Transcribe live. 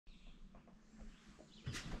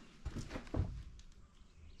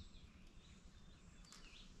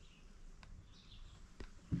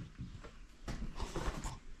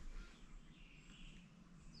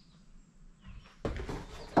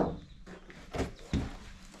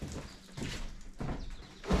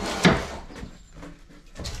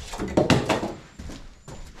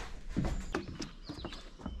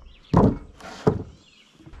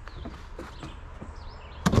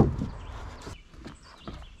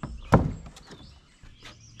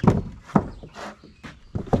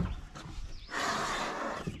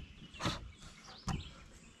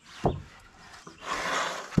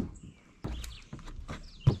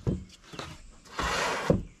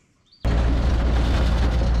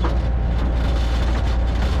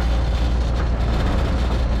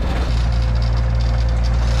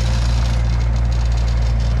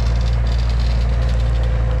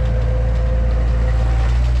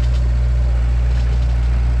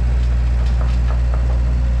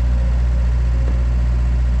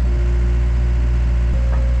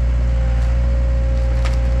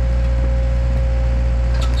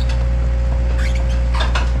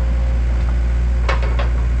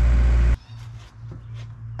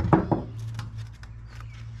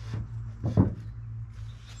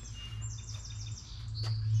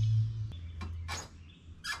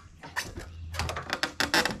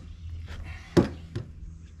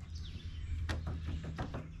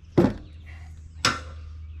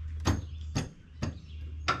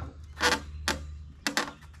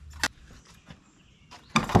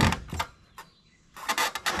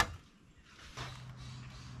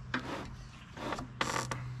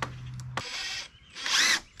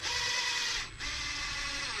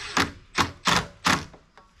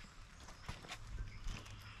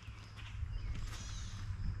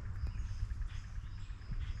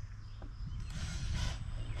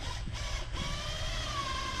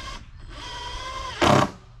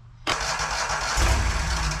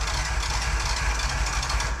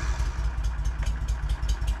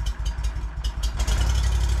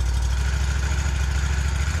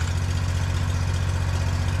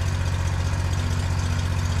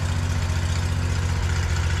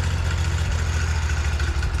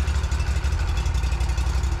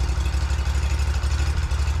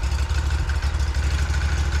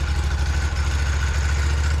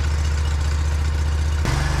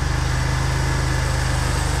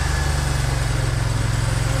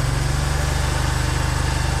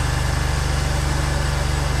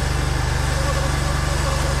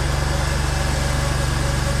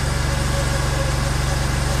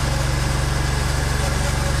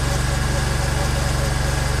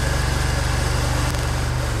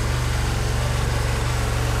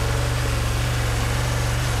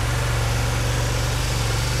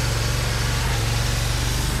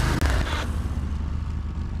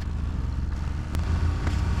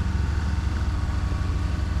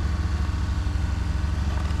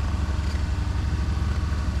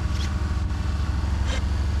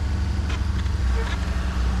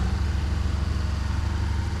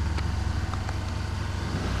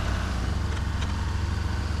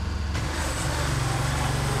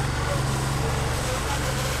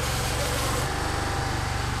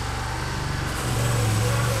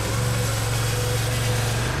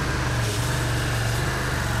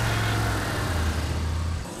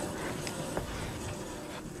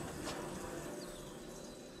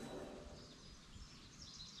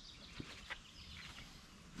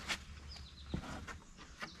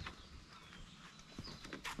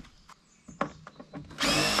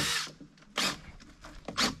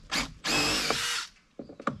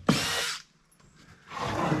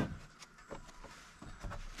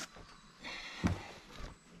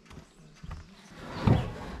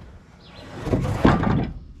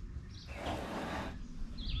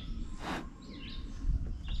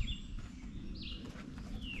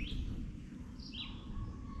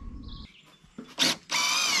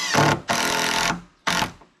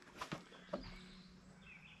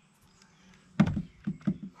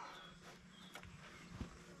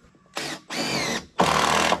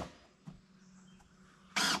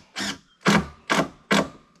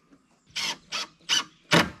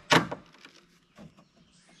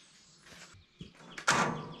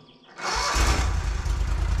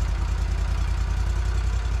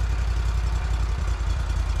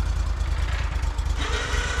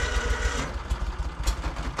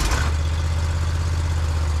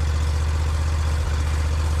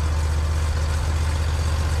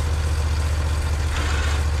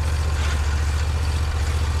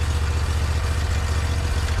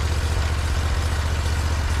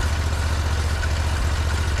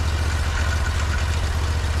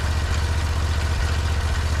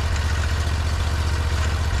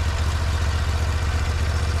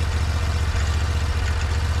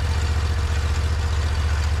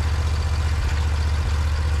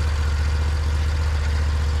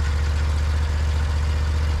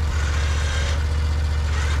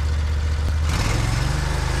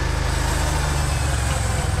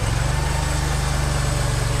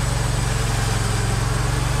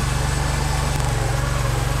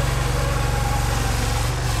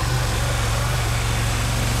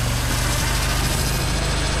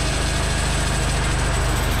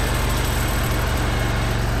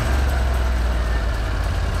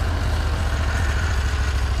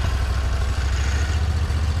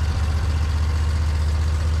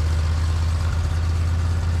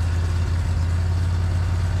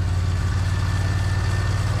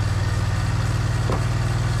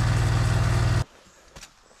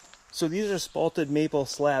So these are spalted maple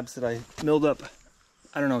slabs that I milled up,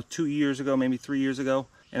 I don't know, 2 years ago, maybe 3 years ago.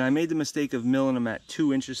 And I made the mistake of milling them at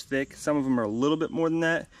 2 inches thick. Some of them are a little bit more than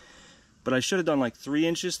that, but I should have done like 3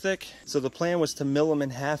 inches thick. So the plan was to mill them in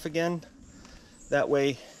half again. That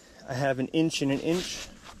way I have an inch and an inch.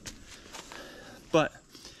 But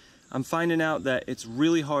I'm finding out that it's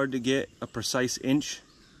really hard to get a precise inch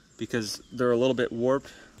because they're a little bit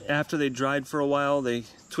warped. After they dried for a while, they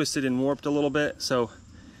twisted and warped a little bit. So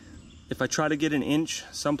if I try to get an inch,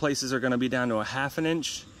 some places are going to be down to a half an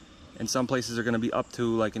inch, and some places are going to be up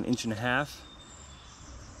to like an inch and a half.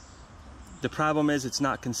 The problem is it's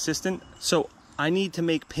not consistent. So I need to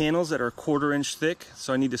make panels that are a 1/4 inch thick.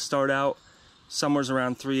 So I need to start out somewhere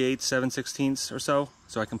around 3/8, 7/16 or so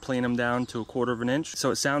I can plane them down to a 1/4 of an inch.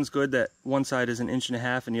 So it sounds good that one side is an inch and a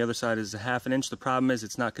half and the other side is a half an inch. The problem is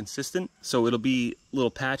it's not consistent. So it'll be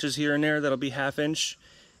little patches here and there that'll be half inch,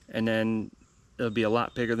 and then it'll be a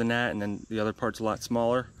lot bigger than that, and then the other part's a lot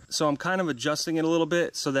smaller. So I'm kind of adjusting it a little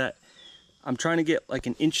bit so that I'm trying to get like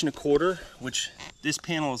an inch and a 1/4, which this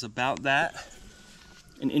panel is about that,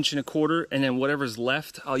 an inch and a 1/4, and then whatever's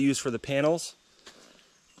left I'll use for the panels,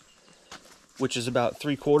 which is about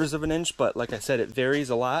 3/4 of an inch, but like I said, it varies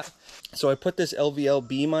a lot. So I put this LVL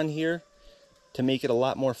beam on here to make it a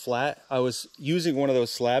lot more flat. I was using one of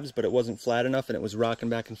those slabs, but it wasn't flat enough and it was rocking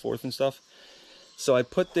back and forth and stuff. So I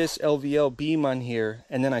put this LVL beam on here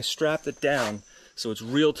and then I strapped it down so it's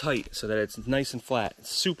real tight so that it's nice and flat.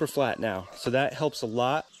 It's super flat now. So that helps a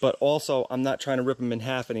lot, but also I'm not trying to rip them in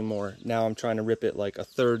half anymore. Now I'm trying to rip it like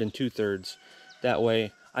 1/3 and 2/3. That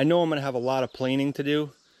way, I know I'm gonna have a lot of planing to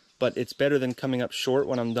do, but it's better than coming up short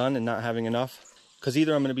when I'm done and not having enough. Because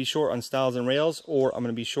either I'm gonna be short on stiles and rails or I'm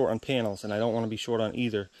gonna be short on panels, and I don't wanna be short on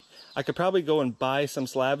either. I could probably go and buy some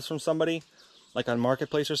slabs from somebody, like on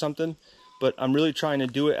Marketplace or something, but I'm really trying to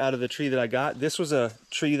do it out of the tree that I got. This was a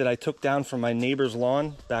tree that I took down from my neighbor's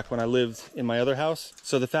lawn back when I lived in my other house.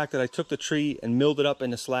 So the fact that I took the tree and milled it up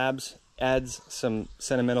into slabs adds some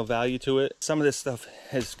sentimental value to it. Some of this stuff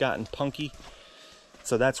has gotten punky,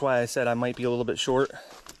 so that's why I said I might be a little bit short.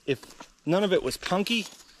 If none of it was punky,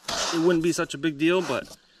 it wouldn't be such a big deal,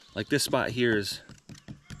 but like this spot here is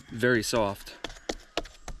very soft.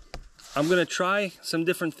 I'm gonna try some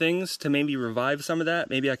different things to maybe revive some of that.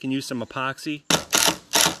 Maybe I can use some epoxy.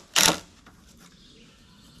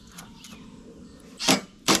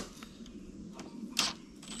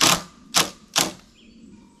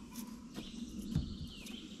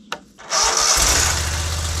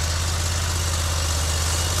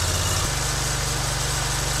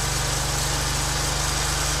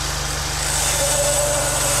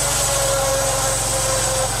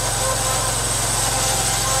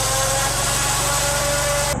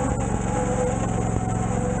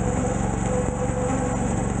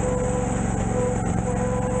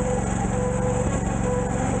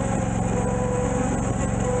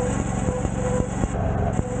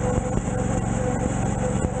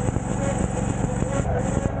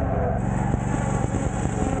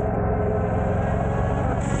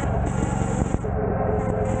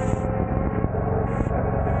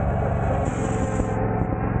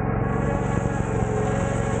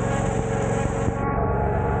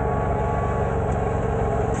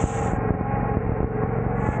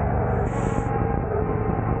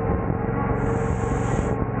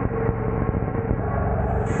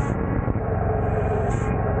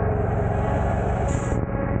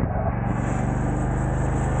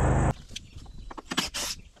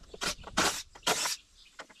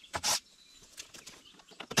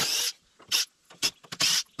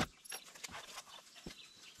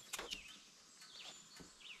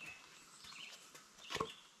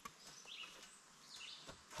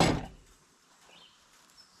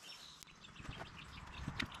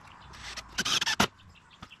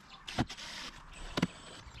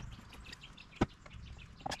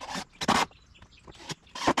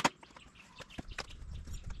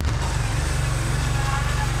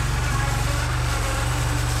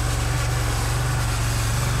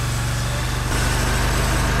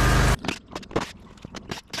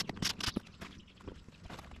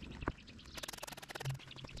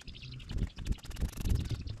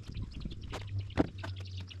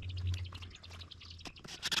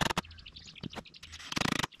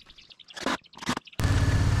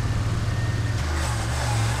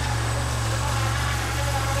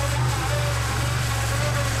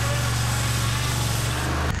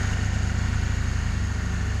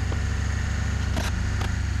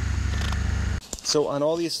 So on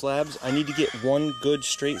all these slabs, I need to get one good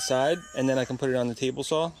straight side, and then I can put it on the table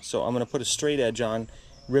saw. So I'm going to put a straight edge on,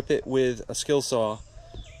 rip it with a skill saw,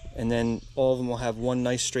 and then all of them will have one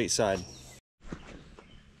nice straight side.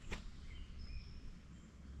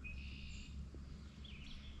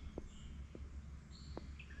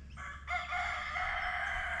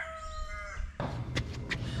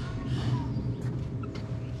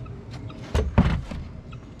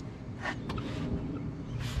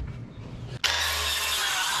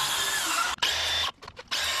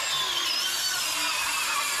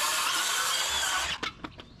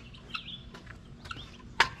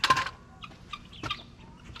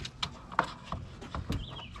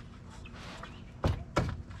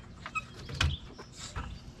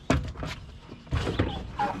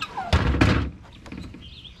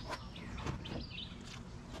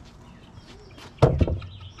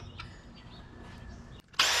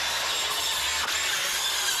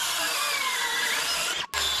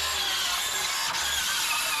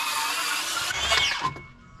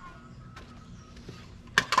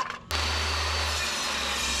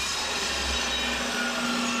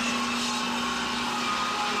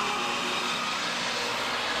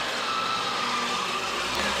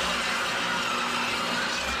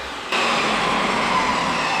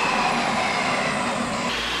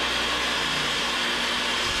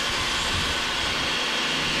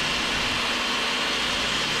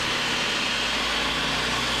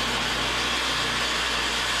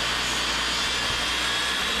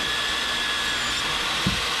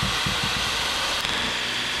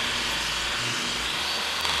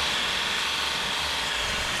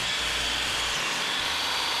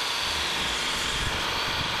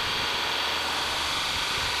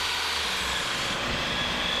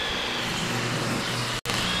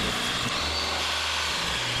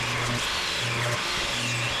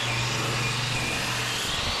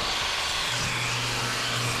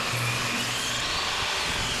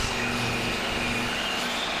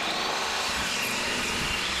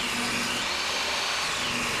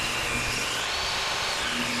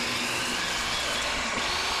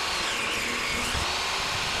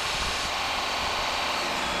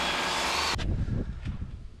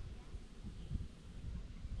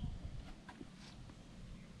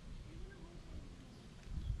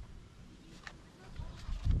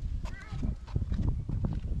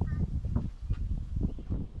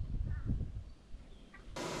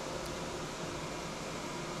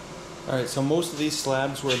 Alright, so most of these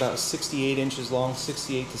slabs were about 68 inches long,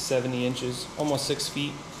 68 to 70 inches, almost 6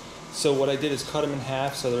 feet. So what I did is cut them in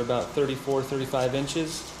half, so they're about 34, 35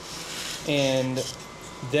 inches. And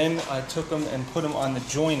then I took them and put them on the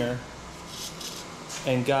joiner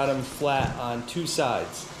and got them flat on two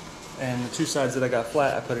sides. And the two sides that I got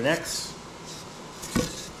flat, I put an X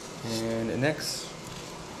and an X.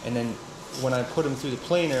 And then when I put them through the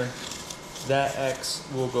planer, that X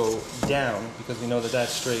will go down because we know that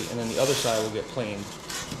that's straight, and then the other side will get planed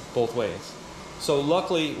both ways. So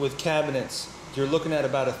luckily with cabinets, you're looking at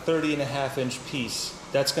about a 30.5 inch piece.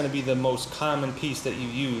 That's going to be the most common piece that you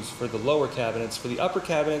use for the lower cabinets. For the upper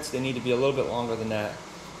cabinets, they need to be a little bit longer than that.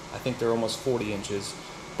 I think they're almost 40 inches.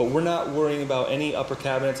 But we're not worrying about any upper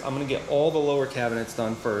cabinets. I'm going to get all the lower cabinets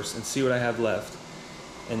done first and see what I have left.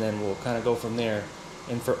 And then we'll kind of go from there.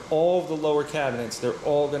 And for all of the lower cabinets, they're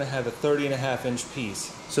all going to have a 30.5 inch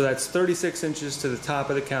piece. So that's 36 inches to the top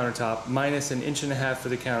of the countertop, minus an inch and a half for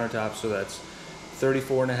the countertop, so that's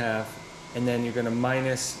 34.5. And then you're going to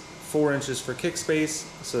minus 4 inches for kick space,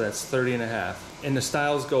 so that's 30.5. And the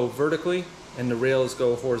stiles go vertically and the rails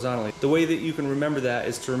go horizontally. The way that you can remember that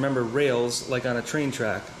is to remember rails like on a train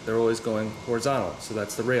track. They're always going horizontal, so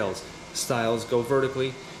that's the rails. Stiles go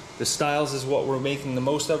vertically. The stiles is what we're making the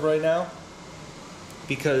most of right now,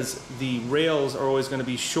 because the rails are always going to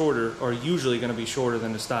be shorter, or usually going to be shorter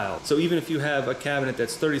than the stile. So even if you have a cabinet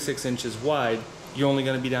that's 36 inches wide, you're only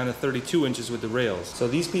going to be down to 32 inches with the rails. So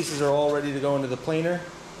these pieces are all ready to go into the planer.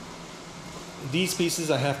 These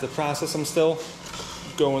pieces I have to process them still,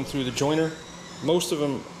 going through the joiner. Most of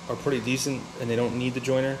them are pretty decent and they don't need the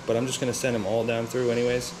joiner, but I'm just going to send them all down through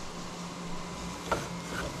anyways.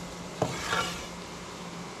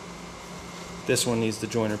 This one needs the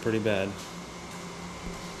joiner pretty bad.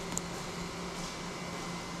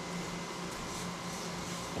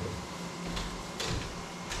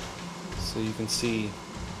 So you can see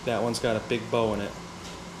that one's got a big bow in it.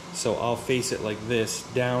 So I'll face it like this,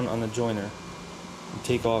 down on the joiner, and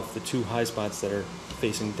take off the two high spots that are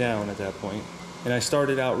facing down at that point. And I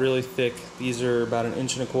started out really thick. These are about 1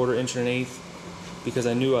 1/4 inches, 1 1/8 because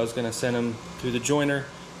I knew I was going to send them through the joiner.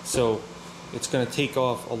 So it's going to take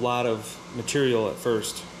off a lot of material at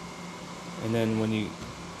first. And then when you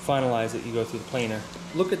finalize it, you go through the planer.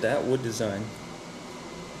 Look at that wood design.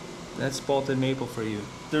 That's spalted maple for you.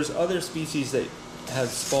 There's other species that have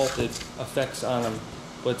spalted effects on them,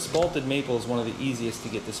 but spalted maple is one of the easiest to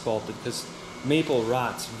get to spalted because maple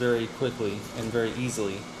rots very quickly and very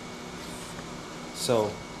easily.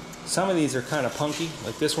 So some of these are kind of punky.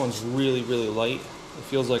 Like this one's really, really light. It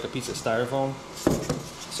feels like a piece of styrofoam.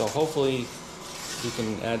 So hopefully you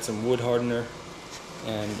can add some wood hardener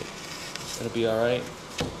and it'll be all right.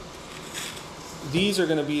 These are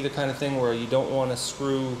going to be the kind of thing where you don't want to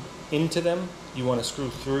screw into them, you want to screw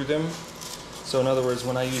through them. So in other words,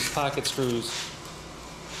 when I use pocket screws,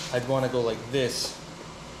 I'd want to go like this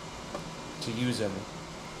to use them.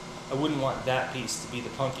 I wouldn't want that piece to be the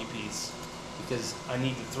punky piece because I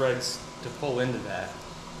need the threads to pull into that.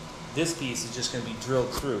 This piece is just going to be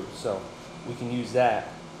drilled through, so we can use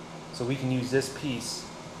that. So we can use this piece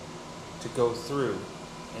to go through,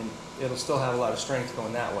 and it'll still have a lot of strength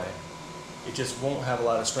going that way. It just won't have a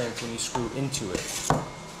lot of strength when you screw into it.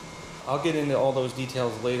 I'll get into all those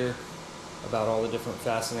details later about all the different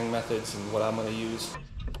fastening methods and what I'm going to use.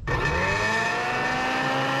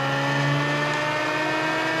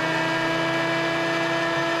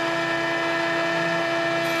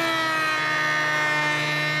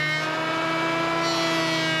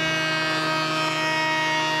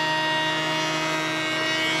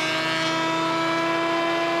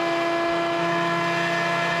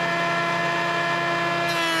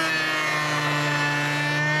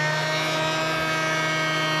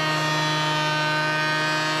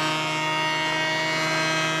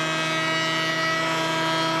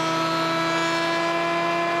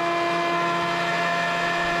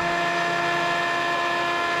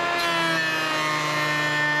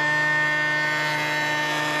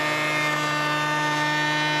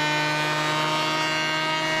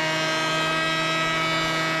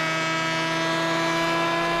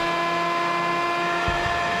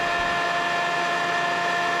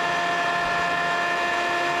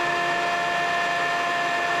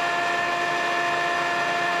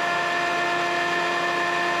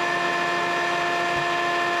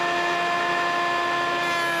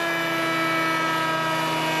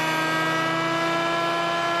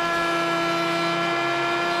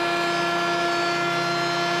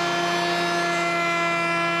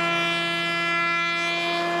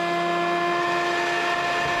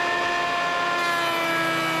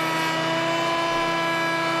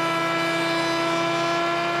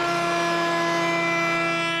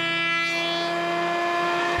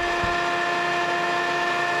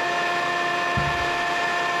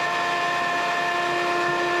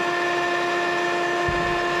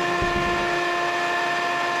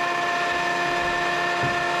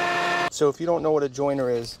 So if you don't know what a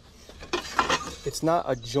joiner is, it's not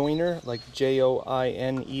a joiner like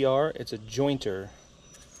J-O-I-N-E-R, it's a jointer.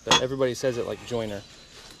 But everybody says it like joiner.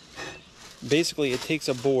 Basically, it takes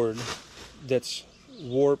a board that's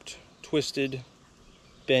warped, twisted,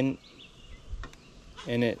 bent,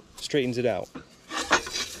 and it straightens it out.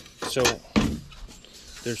 So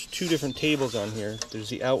there's two different tables on here. There's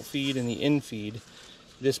the out feed and the in feed.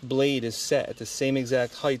 This blade is set at the same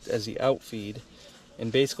exact height as the out feed. And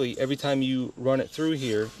basically, every time you run it through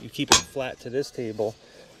here, you keep it flat to this table,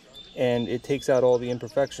 and it takes out all the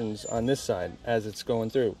imperfections on this side as it's going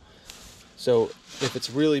through. So if it's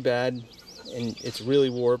really bad and it's really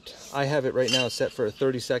warped, I have it right now set for a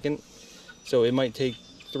 30-second, so it might take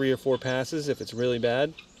 3 or 4 passes if it's really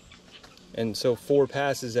bad. And so 4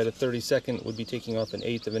 passes at a 30-second would be taking off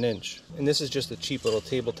 1/8 of an inch. And this is just a cheap little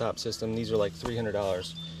tabletop system. These are like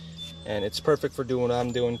 $300. And it's perfect for doing what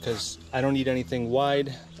I'm doing because I don't need anything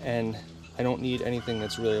wide and I don't need anything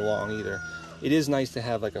that's really long either. It is nice to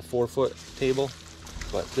have like a 4-foot table,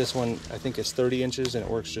 but this one I think is 30 inches and it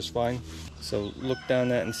works just fine. So look down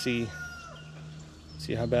that and see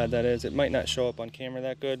how bad that is. It might not show up on camera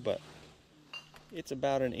that good, but it's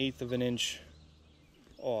about 1/8 of an inch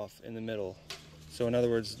off in the middle. So in other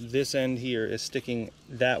words, this end here is sticking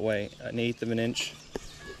that way 1/8 of an inch.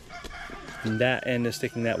 And that end is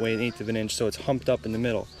sticking that way 1/8 of an inch, so it's humped up in the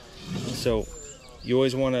middle. So you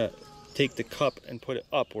always want to take the cup and put it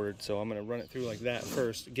upward. So I'm going to run it through like that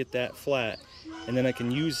first, get that flat, and then I can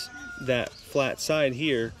use that flat side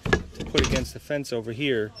here to put against the fence over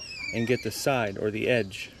here and get the side or the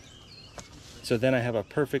edge. So then I have a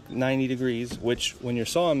perfect 90 degrees, which when you're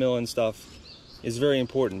sawmill and stuff is very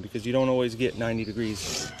important because you don't always get 90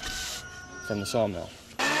 degrees from the sawmill.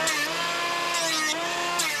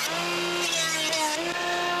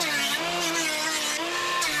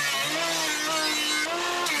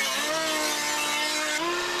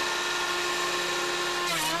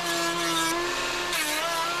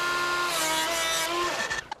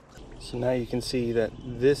 So now you can see that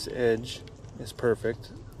this edge is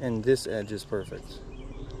perfect and this edge is perfect.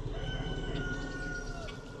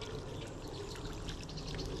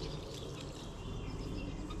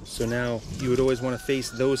 So now you would always want to face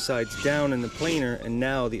those sides down in the planer, and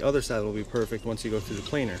now the other side will be perfect once you go through the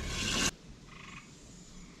planer.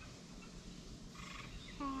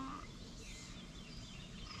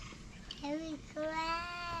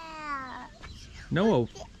 Noah,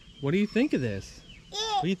 what do you think of this?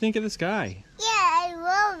 What do you think of the sky? Yeah, I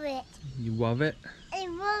love it. You love it? I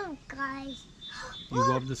love guys. You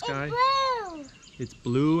love the sky? It's blue. It's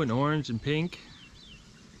blue and orange and pink.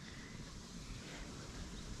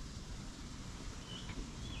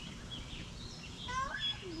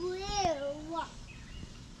 Blue. Look.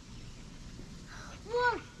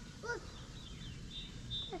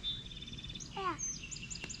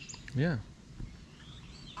 Yeah.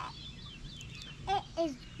 It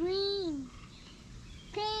is green.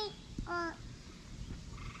 Pink.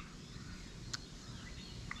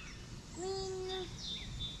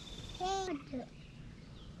 Not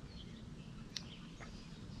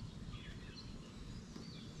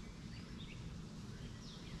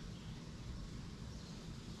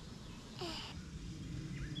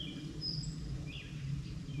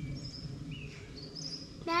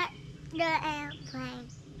the airplane.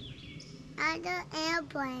 Not the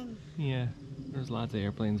airplane. Yeah, there's lots of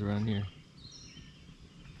airplanes around here.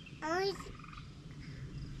 Only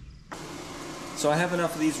So I have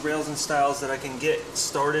enough of these rails and stiles that I can get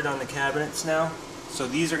started on the cabinets now. So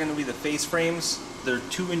these are going to be the face frames. They're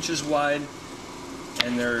 2 inches wide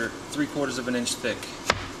and they're 3/4 of an inch thick.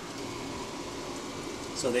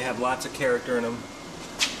 So they have lots of character in them.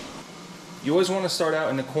 You always want to start out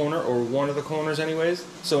in the corner, or one of the corners anyways.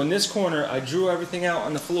 So in this corner I drew everything out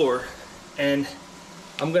on the floor, and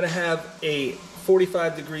I'm going to have a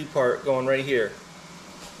 45-degree part going right here.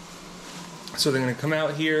 So they're going to come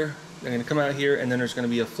out here, they're going to come out here, and then there's going to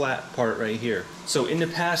be a flat part right here. So in the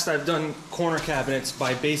past I've done corner cabinets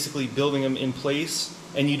by basically building them in place,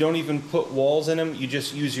 and you don't even put walls in them, you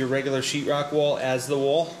just use your regular sheetrock wall as the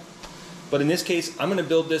wall. But in this case I'm going to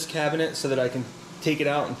build this cabinet so that I can take it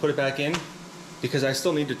out and put it back in, because I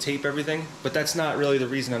still need to tape everything, but that's not really the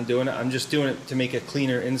reason I'm doing it. I'm just doing it to make a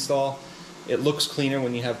cleaner install. It looks cleaner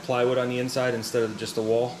when you have plywood on the inside instead of just a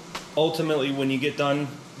wall. Ultimately, when you get done,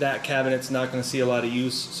 that cabinet's not going to see a lot of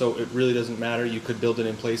use, so it really doesn't matter. You could build it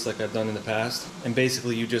in place like I've done in the past, and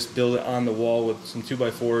basically you just build it on the wall with some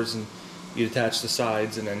 2x4s, and you attach the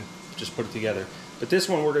sides and then just put it together. But this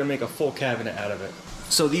one, we're going to make a full cabinet out of it.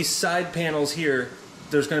 So these side panels here,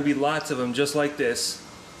 there's going to be lots of them just like this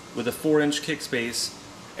with a 4-inch kick space,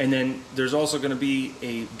 and then there's also going to be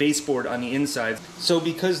a baseboard on the inside. So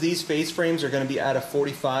because these face frames are going to be at a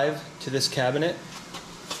 45 to this cabinet,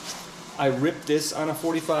 I ripped this on a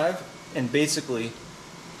 45, and basically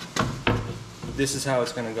this is how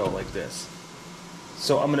it's going to go, like this.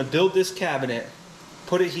 So I'm going to build this cabinet,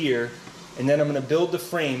 put it here, and then I'm going to build the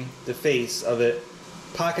frame, the face of it,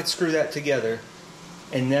 pocket screw that together,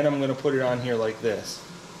 and then I'm going to put it on here like this.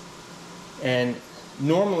 And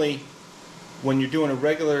normally when you're doing a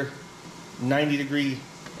regular 90-degree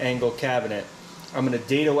angle cabinet, I'm going to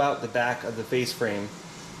dado out the back of the face frame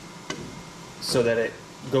so that it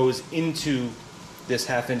goes into this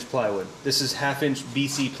 1/2-inch plywood. This is 1/2-inch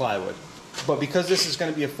BC plywood. But because this is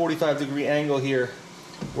going to be a 45-degree angle here,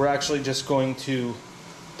 we're actually just going to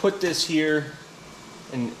put this here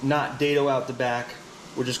and not dado out the back.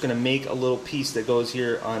 We're just going to make a little piece that goes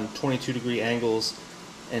here on 22-degree angles,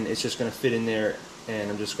 and it's just going to fit in there,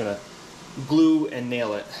 and I'm just going to glue and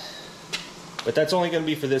nail it. But that's only going to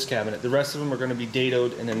be for this cabinet. The rest of them are going to be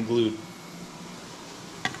dadoed and then glued.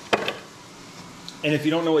 And if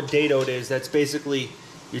you don't know what dadoed is, that's basically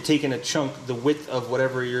you're taking a chunk, the width of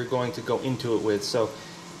whatever you're going to go into it with. So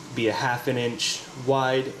be a 1/2 inch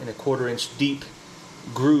wide and a 1/4 inch deep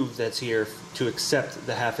groove that's here to accept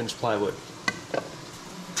the 1/2-inch plywood.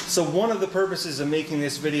 So one of the purposes of making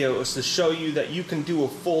this video is to show you that you can do a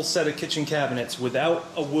full set of kitchen cabinets without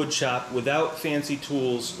a wood shop, without fancy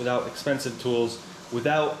tools, without expensive tools,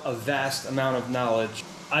 without a vast amount of knowledge.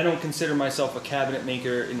 I don't consider myself a cabinet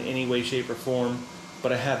maker in any way, shape, or form,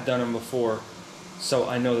 but I have done them before, so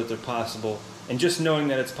I know that they're possible. And just knowing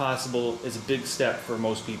that it's possible is a big step for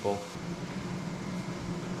most people.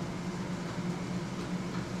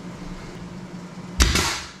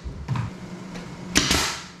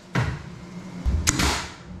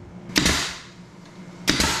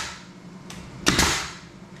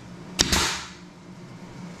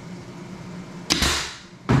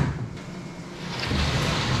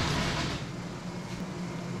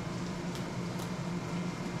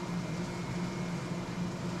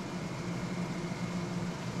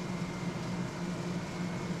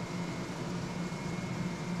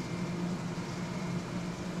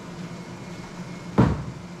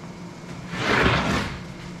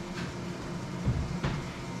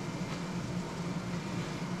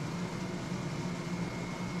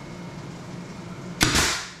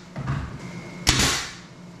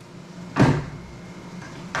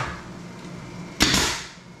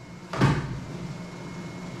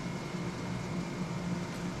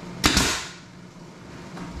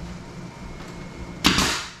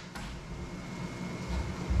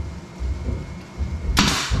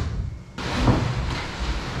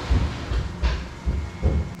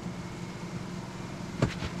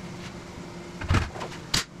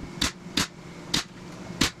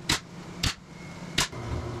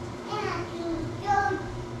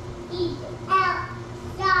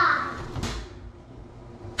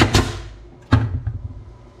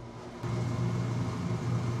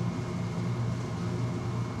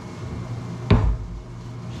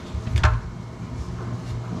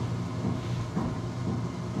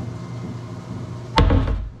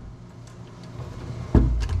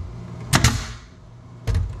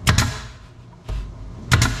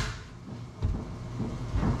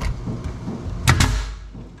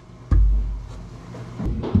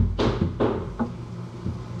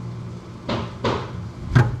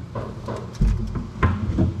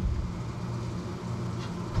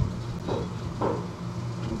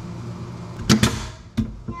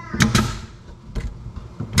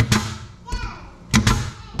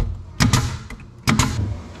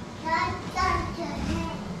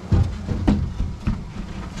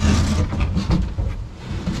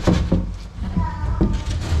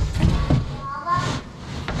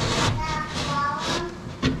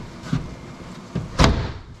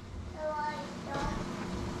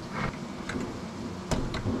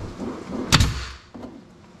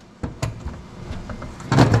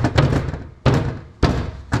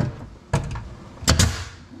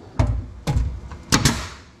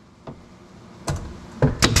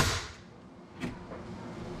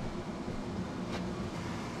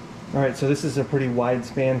 Alright, so this is a pretty wide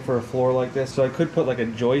span for a floor like this. So I could put like a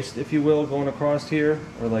joist, if you will, going across here,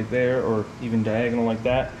 or like there, or even diagonal like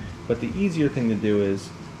that. But the easier thing to do is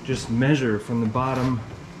just measure from the bottom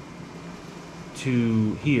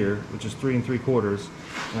to here, which is 3 3/4.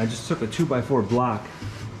 And I just took a 2x4 block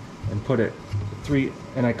and put it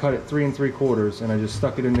I cut it 3 3/4, and I just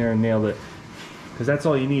stuck it in there and nailed it. Because that's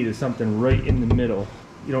all you need, is something right in the middle.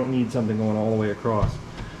 You don't need something going all the way across.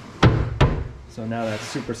 So now that's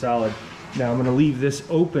super solid. Now I'm going to leave this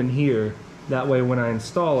open here. That way when I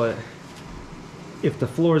install it, if the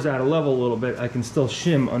floor is out of level a little bit, I can still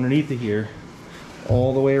shim underneath of here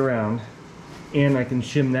all the way around. And I can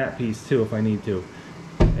shim that piece too if I need to.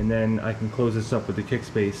 And then I can close this up with the kick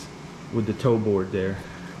space with the toe board there.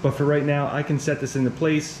 But for right now, I can set this into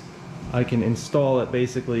place. I can install it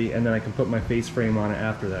basically, and then I can put my face frame on it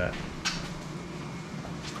after that.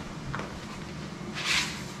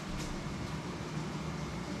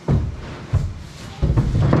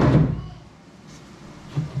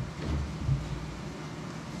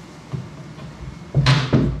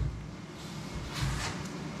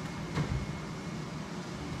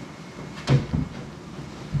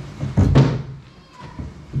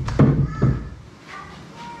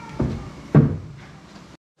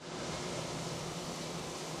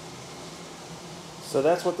 So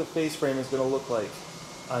that's what the face frame is going to look like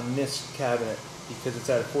on this cabinet, because it's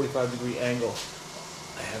at a 45-degree angle.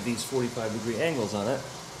 I have these 45-degree angles on it.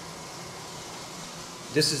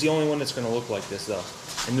 This is the only one that's going to look like this though.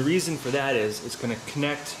 And the reason for that is it's going to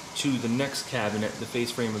connect to the next cabinet, the face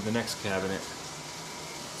frame of the next cabinet.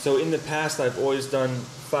 So in the past I've always done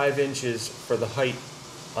 5 inches for the height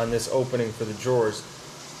on this opening for the drawers.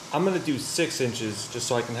 I'm going to do 6 inches just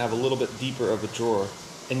so I can have a little bit deeper of a drawer.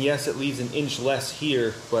 And yes, it leaves an inch less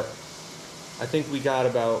here, but I think we got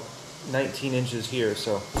about 19 inches here,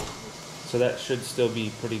 so that should still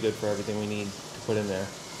be pretty good for everything we need to put in there.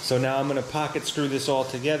 So now I'm going to pocket screw this all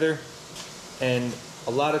together, and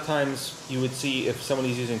a lot of times you would see if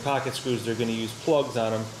somebody's using pocket screws, they're going to use plugs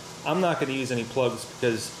on them. I'm not going to use any plugs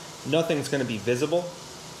because nothing's going to be visible.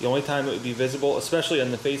 The only time it would be visible, especially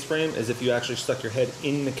on the face frame, is if you actually stuck your head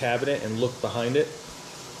in the cabinet and looked behind it.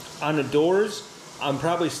 On the doors, I'm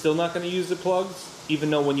probably still not going to use the plugs,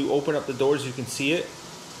 even though when you open up the doors you can see it.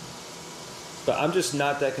 But I'm just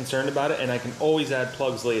not that concerned about it, and I can always add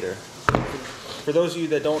plugs later. For those of you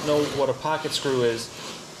that don't know what a pocket screw is,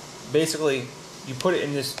 basically you put it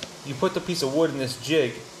in this, you put the piece of wood in this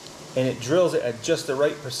jig, and it drills it at just the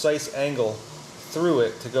right precise angle through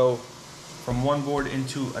it to go from one board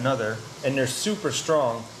into another. And they're super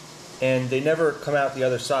strong, and they never come out the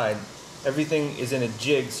other side. Everything is in a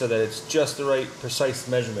jig so that it's just the right precise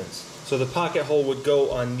measurements. So the pocket hole would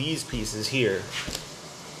go on these pieces here,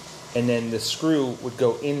 and then the screw would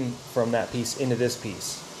go in from that piece into this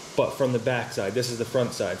piece, but from the back side. This is the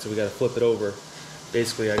front side, so we got to flip it over.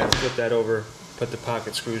 Basically I got to flip that over, put the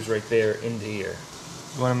pocket screws right there into here.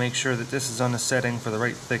 You want to make sure that this is on the setting for the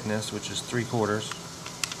right thickness, which is 3/4.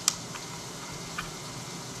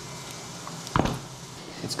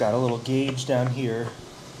 It's got a little gauge down here,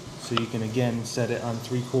 so you can again set it on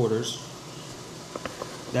 3/4.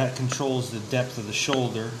 That controls the depth of the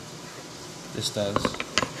shoulder. This does.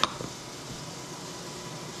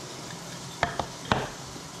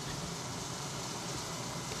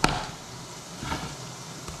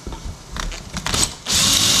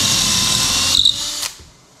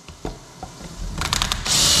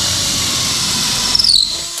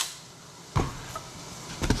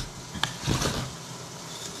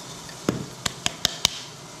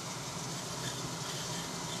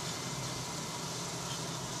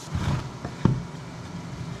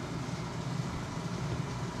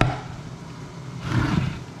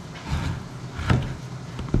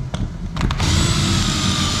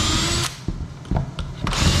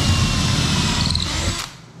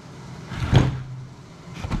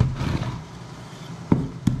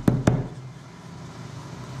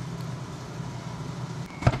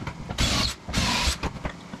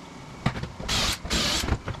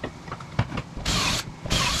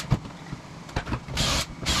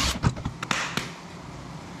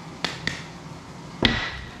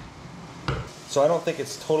 So I don't think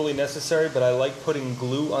it's totally necessary, but I like putting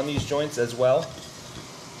glue on these joints as well.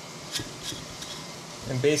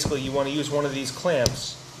 And basically you want to use one of these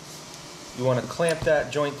clamps. You want to clamp that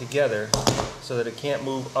joint together so that it can't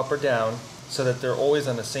move up or down, so that they're always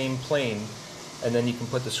on the same plane, and then you can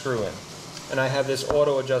put the screw in. And I have this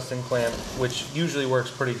auto adjusting clamp, which usually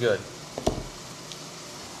works pretty good.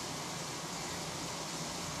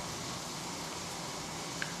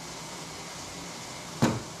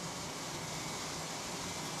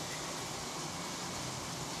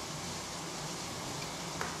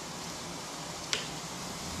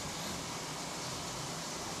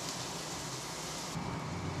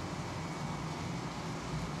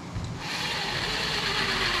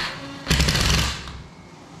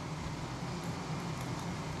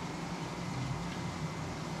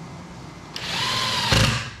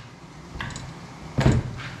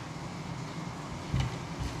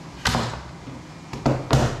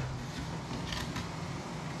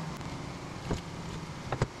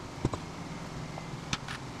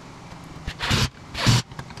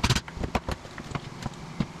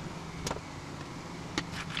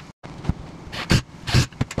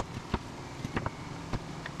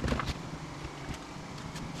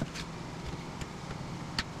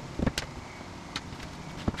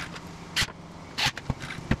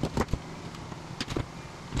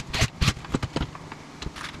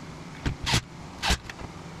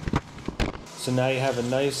 So now you have a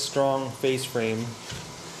nice strong face frame,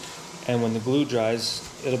 and when the glue dries,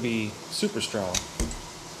 it'll be super strong.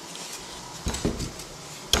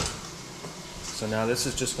 So now this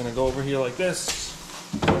is just going to go over here like this,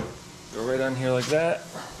 go right on here like that,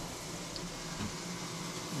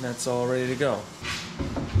 and that's all ready to go.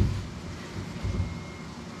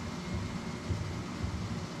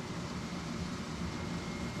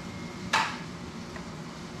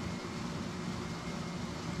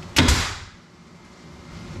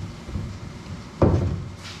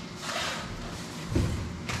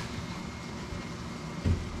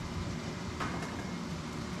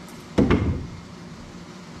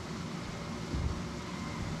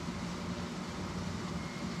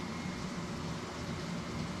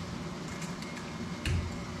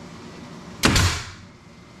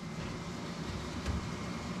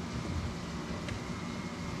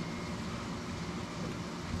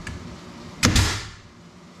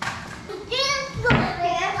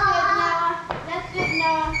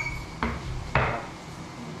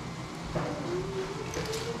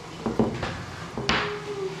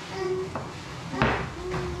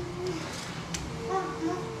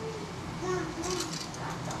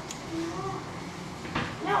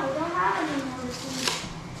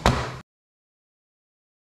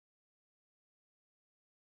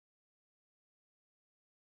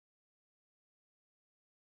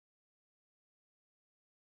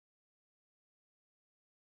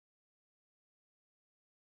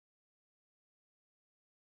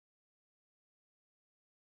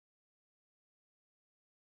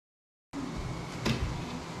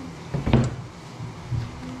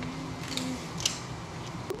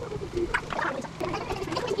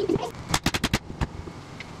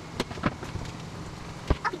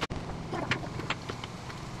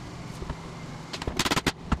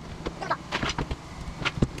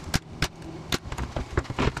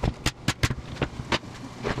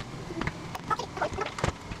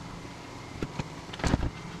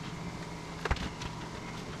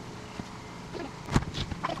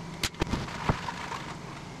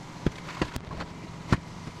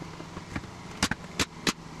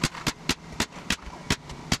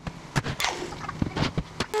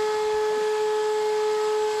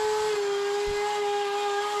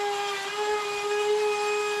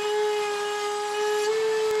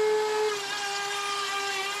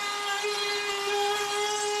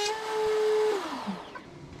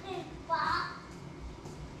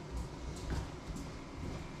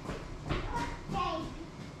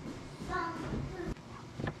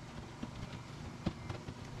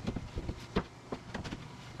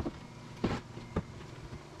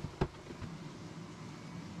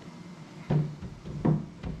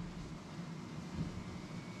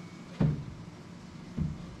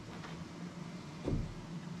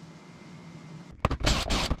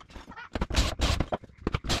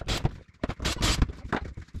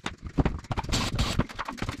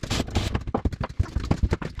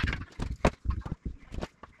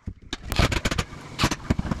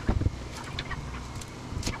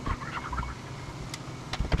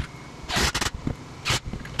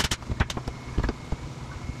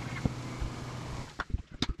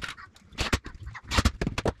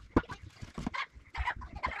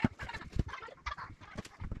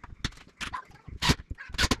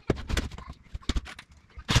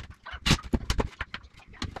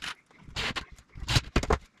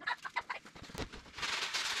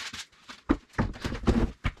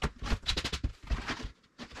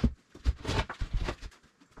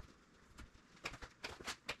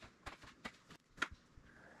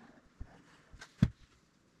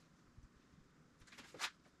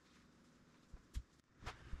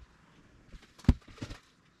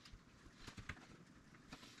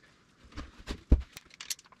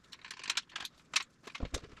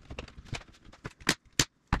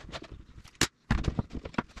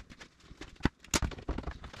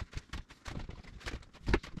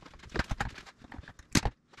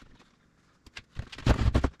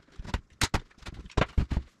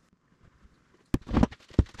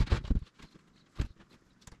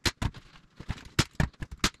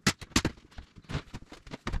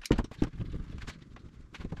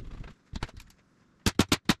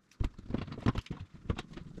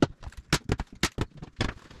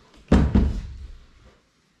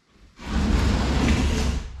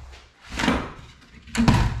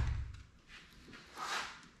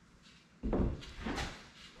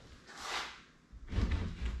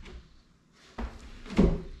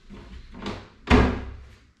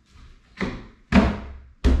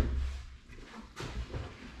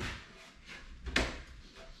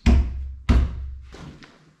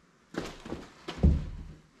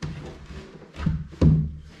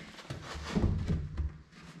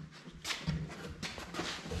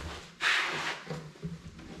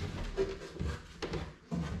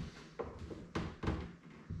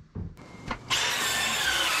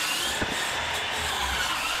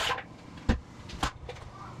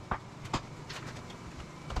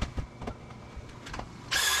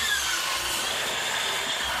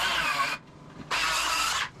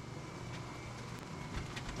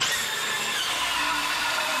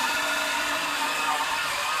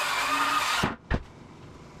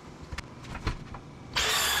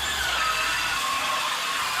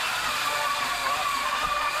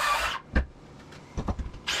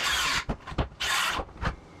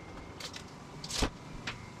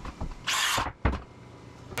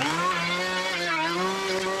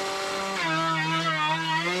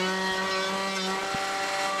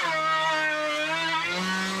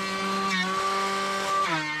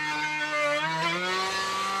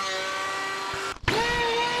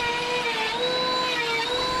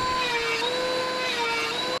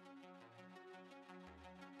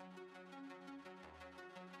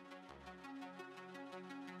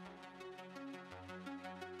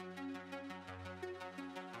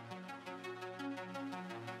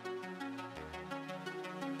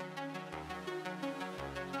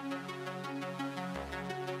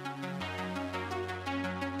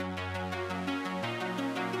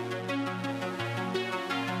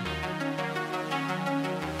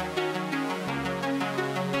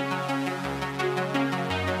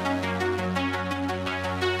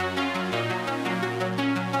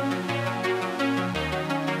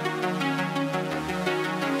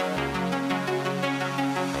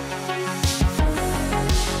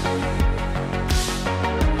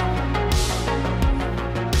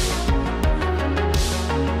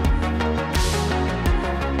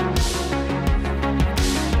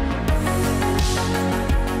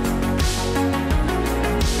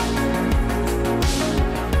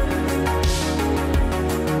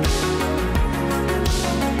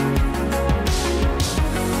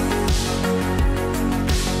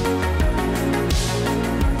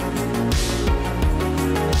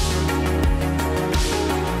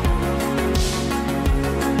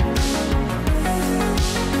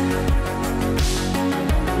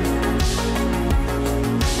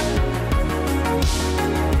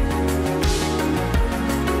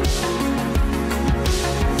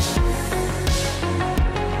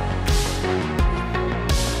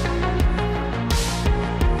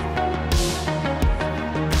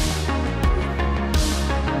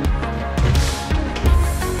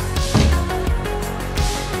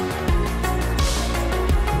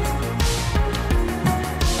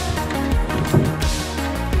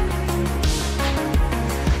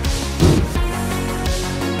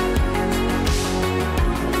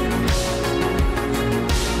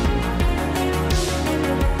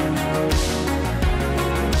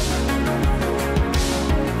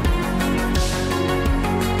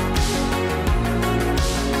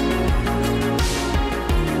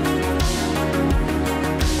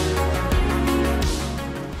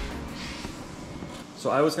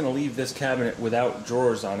 So I was going to leave this cabinet without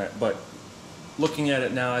drawers on it, but looking at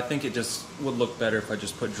it now, I think it just would look better if I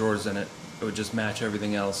just put drawers in it. It would just match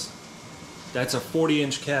everything else. That's a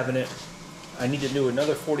 40-inch cabinet. I need to do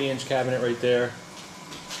another 40-inch cabinet right there.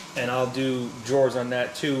 And I'll do drawers on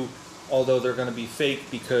that too, although they're going to be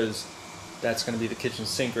fake because that's going to be the kitchen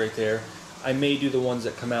sink right there. I may do the ones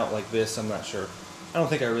that come out like this, I'm not sure. I don't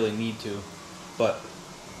think I really need to, but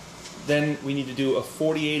then we need to do a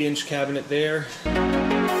 48-inch cabinet there.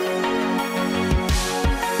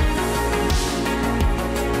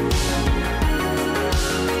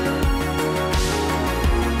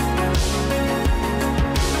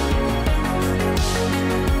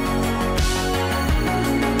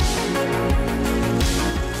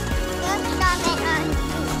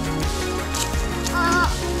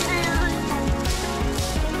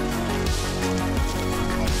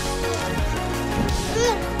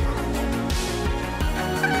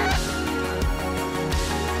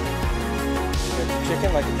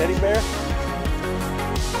 Chicken like a teddy bear?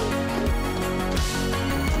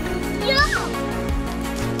 No!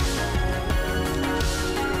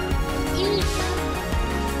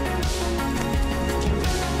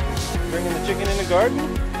 Bringing the chicken in the garden?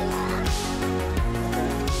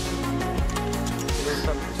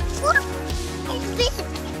 What? It's big.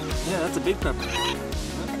 Yeah, that's a big pepper.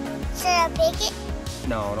 Should I pick it?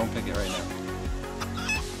 No, don't pick it right now.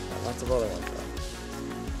 Lots of other ones though.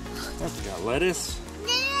 We got lettuce.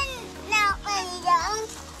 Not ready, though.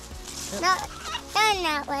 Yep. They're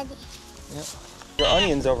not ready. Yep. There are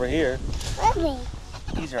onions over here. Ready.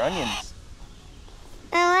 These are onions.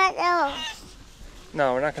 And what else?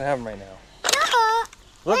 No, we're not gonna have them right now. No.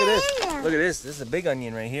 Look at this. What is it? Look at this. This is a big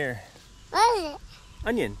onion right here. What is it?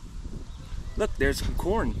 Onion. Look, there's some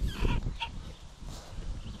corn.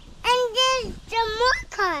 And there's some more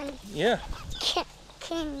corn. Yeah.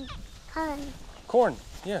 Corn. Corn.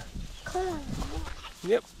 Yeah. Corn.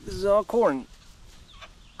 Yep. This is all corn.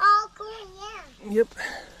 All corn, yeah. Yep.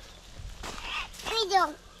 We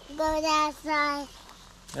don't go that side.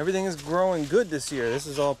 Everything is growing good this year. This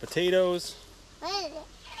is all potatoes. What is it?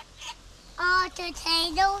 All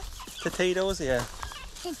potatoes. Potatoes, yeah.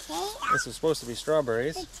 Potato. This was supposed to be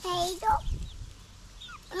strawberries. Potato.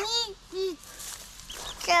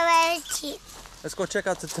 Strawberry cheap. Let's go check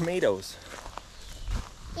out the tomatoes.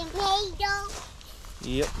 Tomato.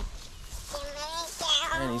 Yep.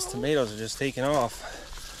 Tomato. Man, these tomatoes are just taking off.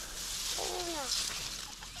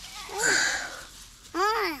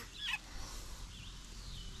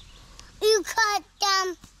 You cut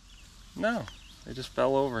them. No, they just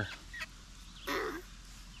fell over.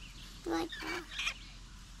 Like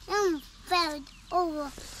some fell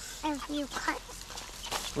over if you cut.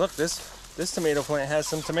 Look, this tomato plant has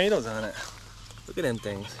some tomatoes on it. Look at them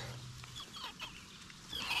things.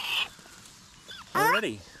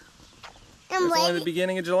 Already. I'm It's only ready. the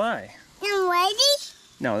beginning of July. I'm ready.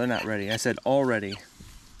 No, they're not ready. I said already.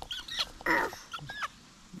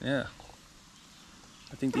 Yeah.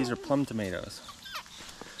 I think these are plum tomatoes.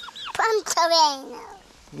 Plum tomato.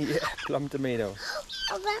 Yeah, plum tomatoes.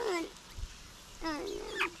 Oh, no,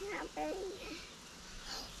 not very.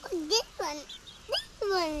 Oh, this one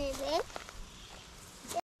is it.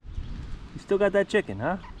 You still got that chicken,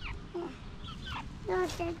 huh? No,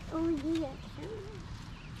 that's over here.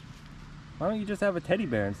 Why don't you just have a teddy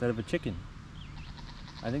bear instead of a chicken?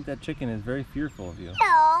 I think that chicken is very fearful of you.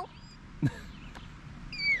 No.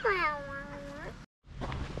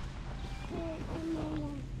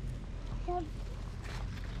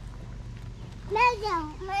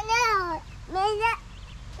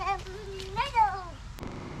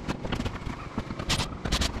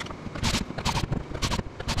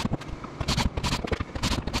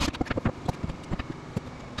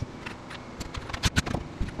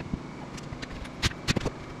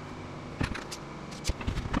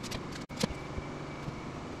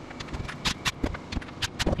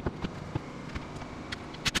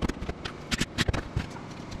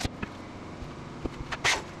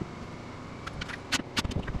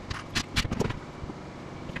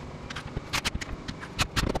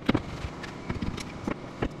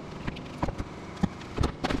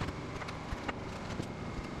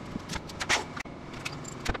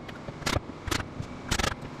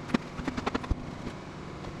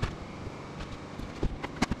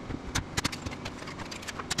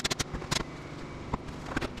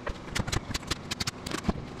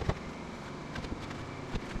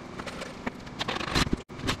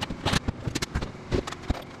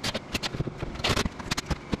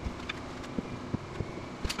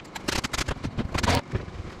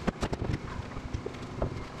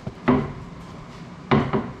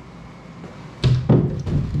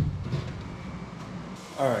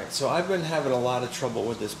 Alright, so I've been having a lot of trouble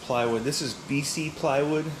with this plywood. This is BC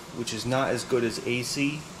plywood, which is not as good as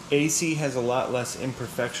AC. AC has a lot less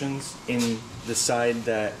imperfections in the side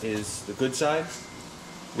that is the good side,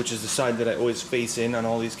 which is the side that I always face in on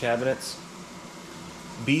all these cabinets.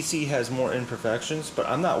 BC has more imperfections, but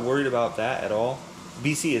I'm not worried about that at all.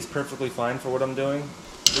 BC is perfectly fine for what I'm doing.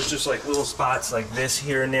 There's just like little spots like this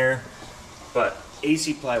here and there, but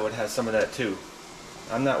AC plywood has some of that too.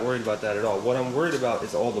 I'm not worried about that at all. What I'm worried about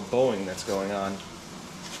is all the bowing that's going on.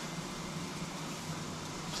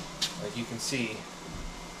 Like you can see,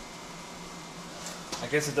 I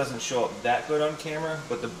guess it doesn't show up that good on camera,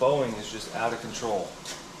 but the bowing is just out of control.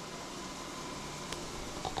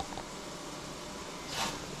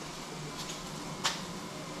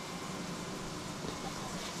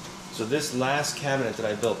 So this last cabinet that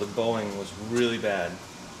I built, the bowing was really bad.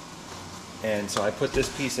 And so I put this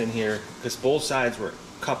piece in here because both sides were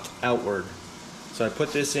cupped outward. So I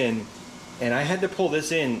put this in, and I had to pull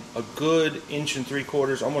this in a good 1 3/4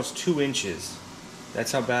 inches, almost 2 inches.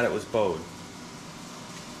 That's how bad it was bowed.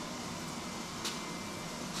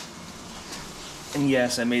 And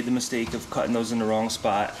yes, I made the mistake of cutting those in the wrong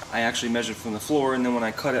spot. I actually measured from the floor, and then when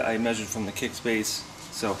I cut it, I measured from the kick space.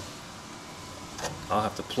 So I'll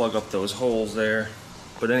have to plug up those holes there.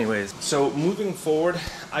 But anyways, so moving forward,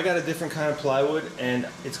 I got a different kind of plywood, and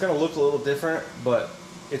it's gonna look a little different, but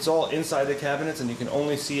it's all inside the cabinets, and you can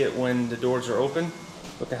only see it when the doors are open.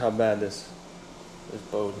 Look at how bad this is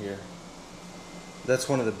bowed here. That's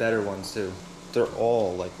one of the better ones too. They're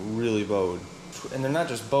all like really bowed. And they're not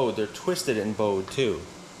just bowed, they're twisted and bowed too.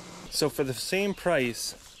 So for the same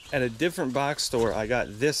price, at a different box store, I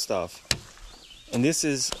got this stuff. And this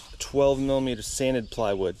is 12mm sanded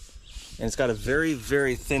plywood. And it's got a very,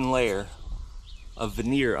 very thin layer of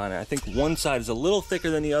veneer on it. I think one side is a little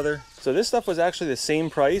thicker than the other. So this stuff was actually the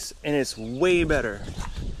same price, and it's way better.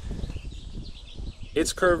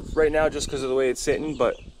 It's curved right now just because of the way it's sitting,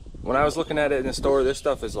 but when I was looking at it in the store, this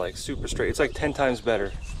stuff is like super straight. It's like 10 times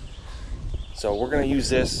better. So we're gonna use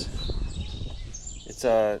this. It's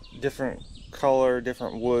a different color,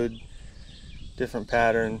 different wood, different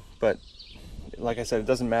pattern, but like I said, it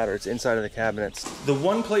doesn't matter. It's inside of the cabinets. The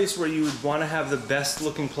one place where you would want to have the best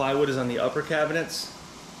looking plywood is on the upper cabinets,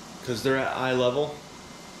 because they're at eye level,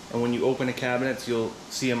 and when you open the cabinets you'll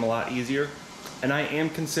see them a lot easier. And I am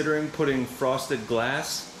considering putting frosted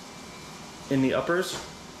glass in the uppers,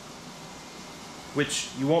 which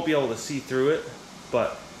you won't be able to see through it,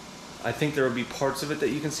 but I think there will be parts of it that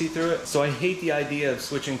you can see through it. So I hate the idea of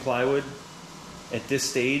switching plywood at this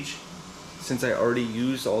stage, since I already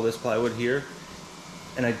used all this plywood here.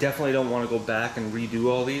 And I definitely don't want to go back and redo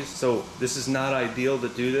all these. So this is not ideal to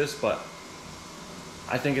do this, but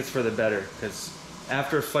I think it's for the better, because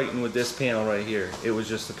after fighting with this panel right here, it was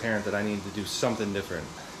just apparent that I needed to do something different.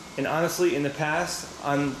 And honestly, in the past,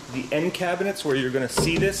 on the end cabinets where you're going to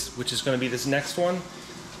see this, which is going to be this next one,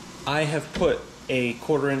 I have put a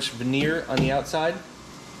 1/4 inch veneer on the outside,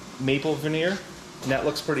 maple veneer, and that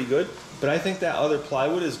looks pretty good. But I think that other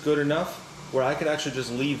plywood is good enough where I could actually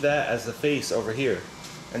just leave that as the face over here,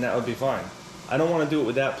 and that would be fine. I don't want to do it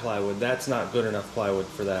with that plywood. That's not good enough plywood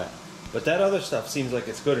for that. But that other stuff seems like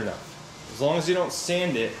it's good enough. As long as you don't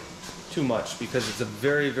sand it too much, because it's a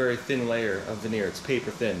very, very thin layer of veneer. It's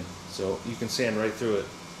paper thin, so you can sand right through it.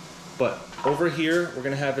 But over here, we're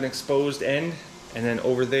going to have an exposed end, and then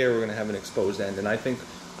over there, we're going to have an exposed end. And I think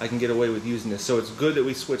I can get away with using this. So it's good that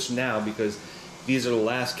we switched now, because these are the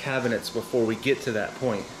last cabinets before we get to that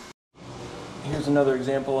point. Here's another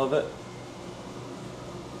example of it.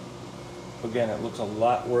 Again, it looks a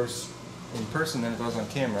lot worse in person than it does on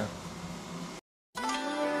camera.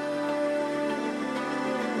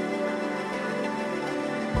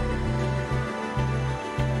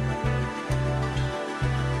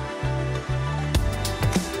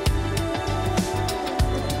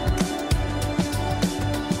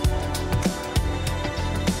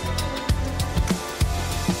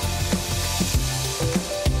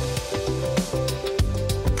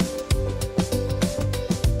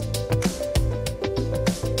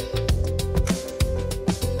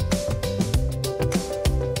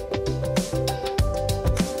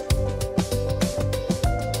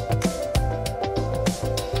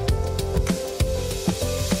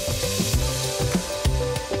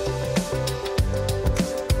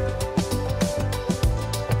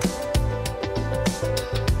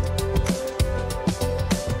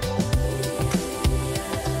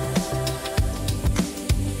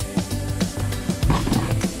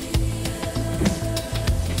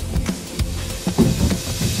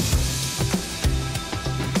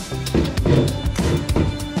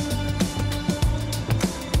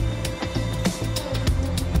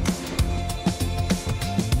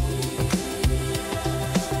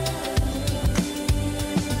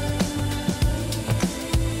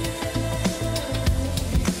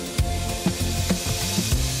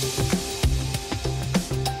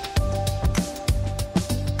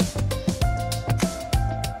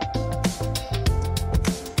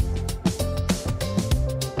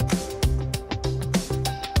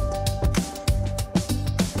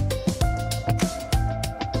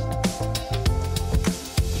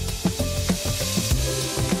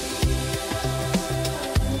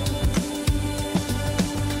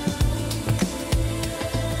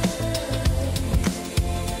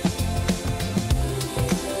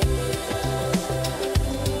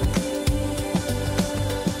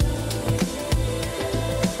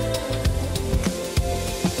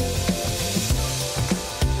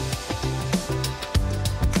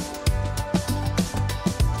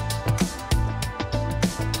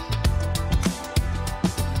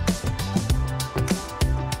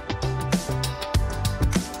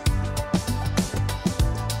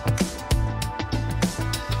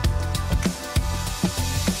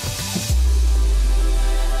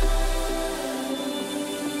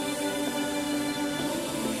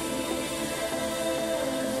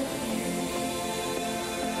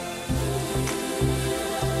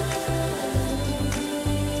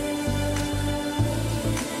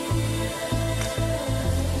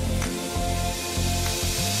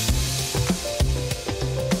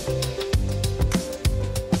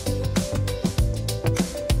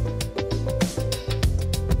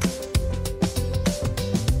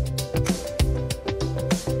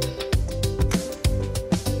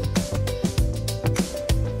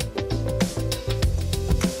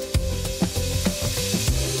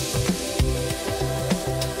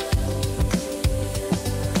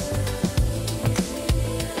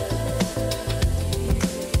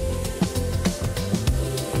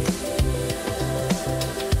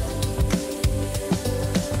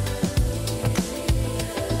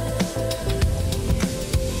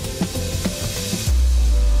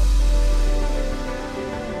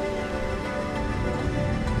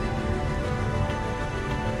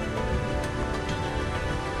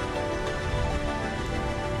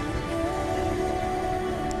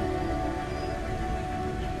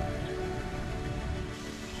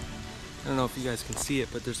 I don't know if you guys can see it,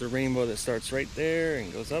 but there's a rainbow that starts right there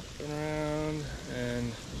and goes up and around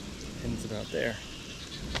and ends about there.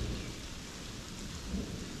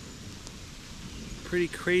 Pretty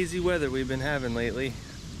crazy weather we've been having lately.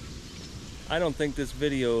 I don't think this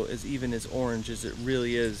video is even as orange as it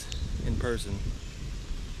really is in person,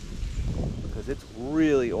 because it's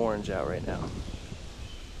really orange out right now.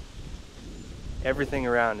 Everything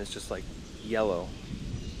around is just like yellow.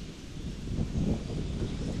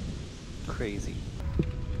 Crazy.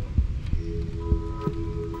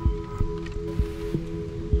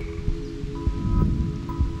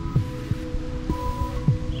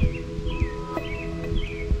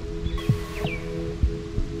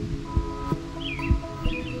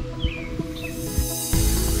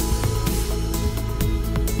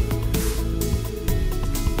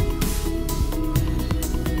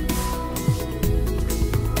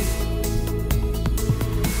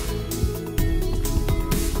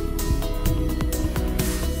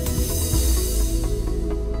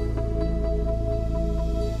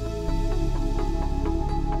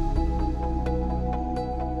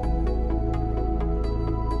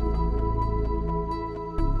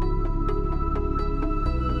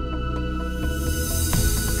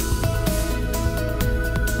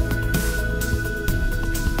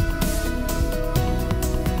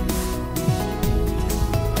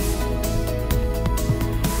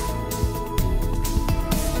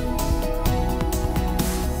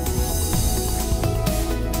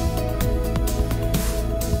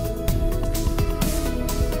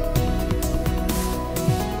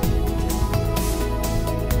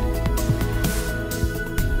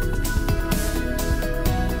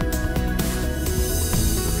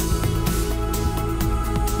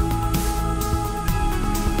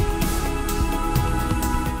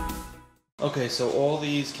 Okay, so all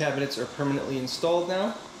these cabinets are permanently installed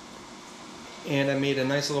now, and I made a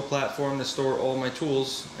nice little platform to store all my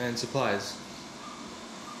tools and supplies.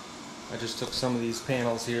 I just took some of these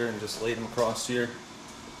panels here and just laid them across here.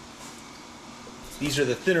 These are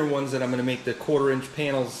the thinner ones that I'm going to make the 1/4-inch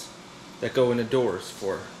panels that go into doors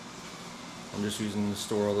for. I'm just using them to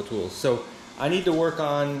store all the tools. So I need to work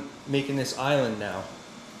on making this island now.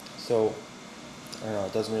 So I don't know,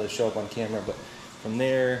 it doesn't really show up on camera, but from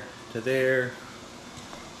there to there,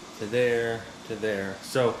 to there, to there.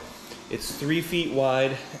 So it's 3 feet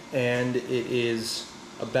wide, and it is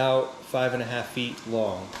about 5.5 feet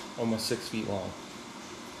long, almost 6 feet long.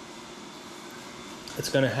 It's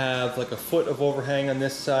gonna have like a foot of overhang on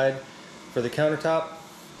this side for the countertop.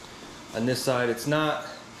 On this side it's not.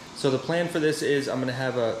 So the plan for this is I'm gonna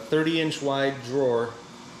have a 30-inch wide drawer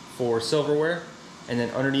for silverware, and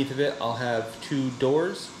then underneath of it I'll have 2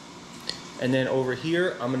 doors. And then over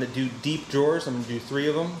here, I'm gonna do deep drawers. I'm gonna do 3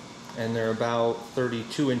 of them, and they're about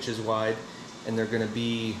 32 inches wide, and they're gonna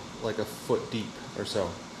be like a foot deep or so.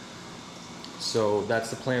 So that's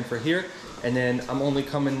the plan for here. And then I'm only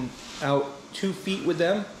coming out 2 feet with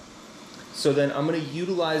them. So then I'm gonna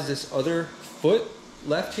utilize this other foot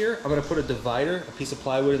left here. I'm gonna put a divider, a piece of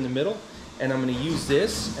plywood in the middle, and I'm gonna use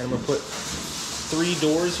this, and I'm gonna put 3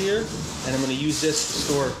 doors here, and I'm gonna use this to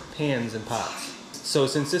store pans and pots. So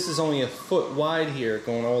since this is only a foot wide here,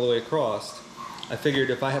 going all the way across, I figured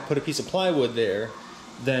if I put a piece of plywood there,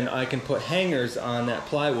 then I can put hangers on that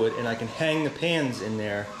plywood, and I can hang the pans in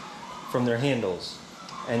there from their handles.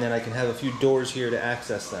 And then I can have a few doors here to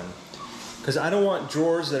access them. Because I don't want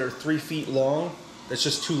drawers that are 3 feet long. That's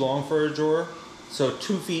just too long for a drawer. So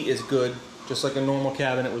 2 feet is good, just like a normal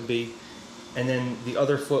cabinet would be. And then the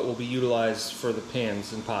other foot will be utilized for the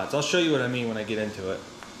pans and pots. I'll show you what I mean when I get into it.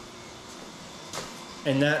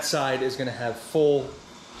 And that side is going to have full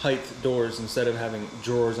height doors instead of having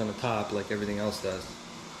drawers on the top like everything else does.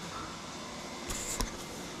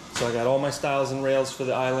 So I got all my stiles and rails for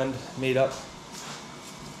the island made up.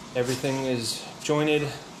 Everything is jointed,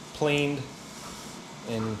 planed,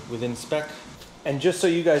 and within spec. And just so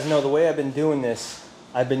you guys know, the way I've been doing this,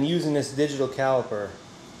 I've been using this digital caliper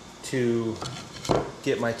to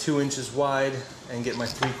get my 2 inches wide and get my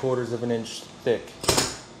 3/4 of an inch thick.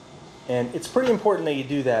 And it's pretty important that you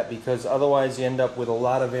do that, because otherwise you end up with a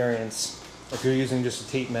lot of variance. If you're using just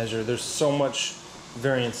a tape measure, there's so much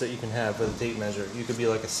variance that you can have with a tape measure. You could be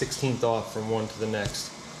like a 1/16 off from one to the next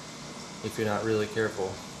if you're not really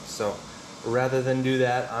careful. So rather than do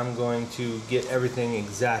that, I'm going to get everything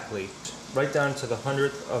exactly, right down to the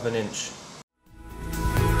 100th of an inch.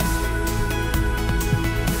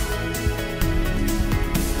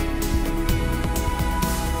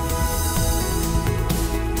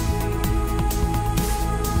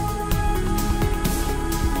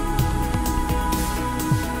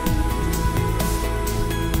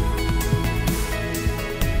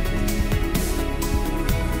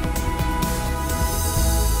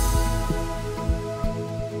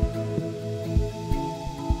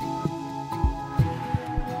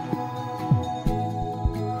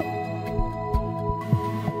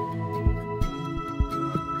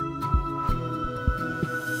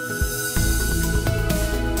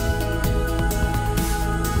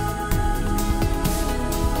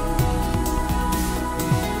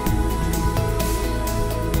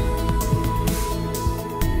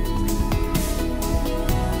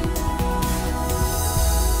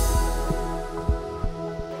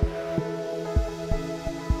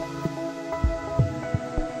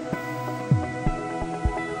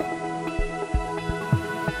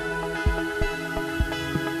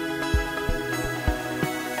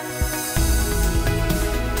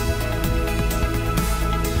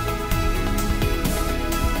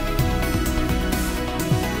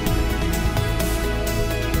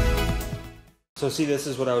 So see, this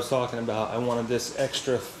is what I was talking about. I wanted this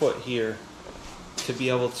extra foot here to be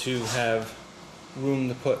able to have room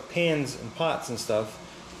to put pans and pots and stuff.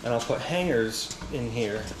 And I'll put hangers in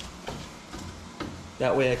here.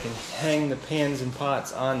 That way I can hang the pans and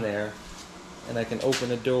pots on there, and I can open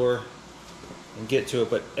the door and get to it,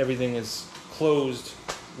 but everything is closed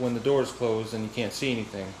when the door is closed and you can't see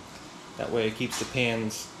anything. That way it keeps the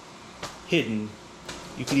pans hidden.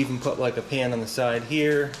 You could even put like a pan on the side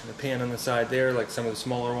here, and a pan on the side there, like some of the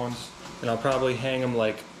smaller ones. And I'll probably hang them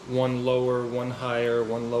like one lower, one higher,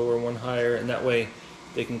 one lower, one higher, and that way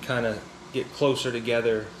they can kind of get closer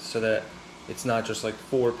together so that it's not just like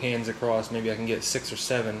 4 pans across. Maybe I can get 6 or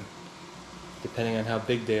 7, depending on how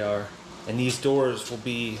big they are. And these doors will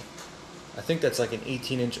be, I think that's like an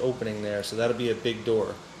 18-inch opening there, so that'll be a big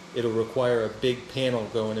door. It'll require a big panel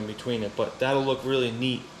going in between it, but that'll look really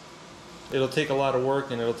neat. It'll take a lot of work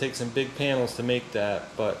and it'll take some big panels to make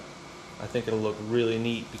that, but I think it'll look really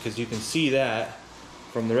neat because you can see that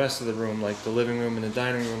from the rest of the room, like the living room and the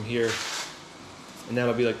dining room here. And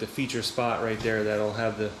that'll be like the feature spot right there that'll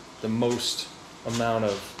have the most amount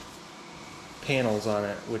of panels on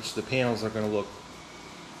it, which the panels are going to look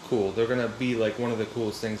cool. They're going to be like one of the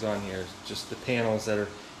coolest things on here, just the panels that are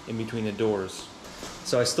in between the doors.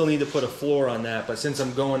 So I still need to put a floor on that, but since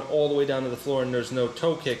I'm going all the way down to the floor and there's no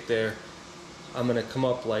toe kick there, I'm going to come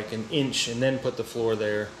up like an inch and then put the floor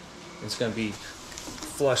there. It's going to be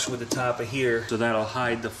flush with the top of here, so that'll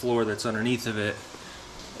hide the floor that's underneath of it.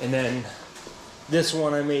 And then this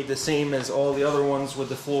one I made the same as all the other ones, with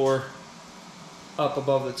the floor up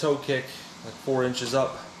above the toe kick, like 4 inches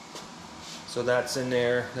up. So that's in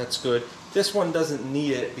there, that's good. This one doesn't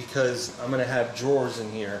need it because I'm going to have drawers in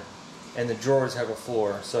here, and the drawers have a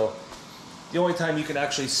floor. So the only time you can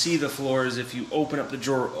actually see the floor is if you open up the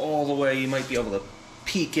drawer all the way. You might be able to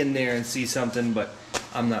peek in there and see something, but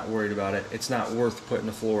I'm not worried about it. It's not worth putting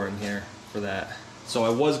a floor in here for that. So I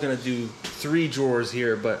was going to do 3 drawers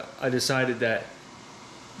here, but I decided that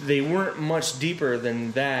they weren't much deeper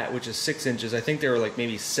than that, which is 6 inches. I think they were like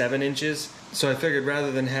maybe 7 inches. So I figured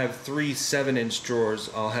rather than have 3 7-inch drawers,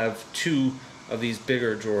 I'll have 2 of these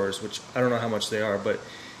bigger drawers, which I don't know how much they are, but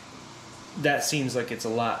that seems like it's a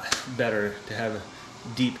lot better to have a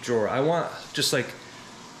deep drawer. I want just like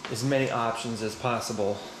as many options as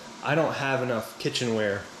possible. I don't have enough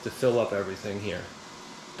kitchenware to fill up everything here,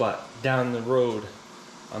 but down the road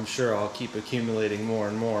I'm sure I'll keep accumulating more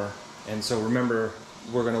and more. And so remember,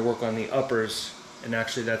 we're going to work on the uppers, and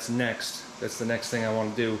actually that's next. That's the next thing I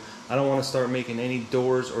want to do. I don't want to start making any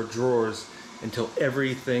doors or drawers until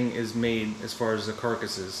everything is made as far as the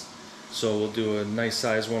carcasses. So we'll do a nice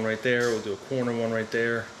size one right there, we'll do a corner one right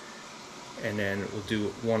there, and then we'll do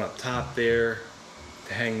one up top there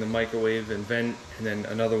to hang the microwave and vent, and then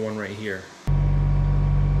another one right here.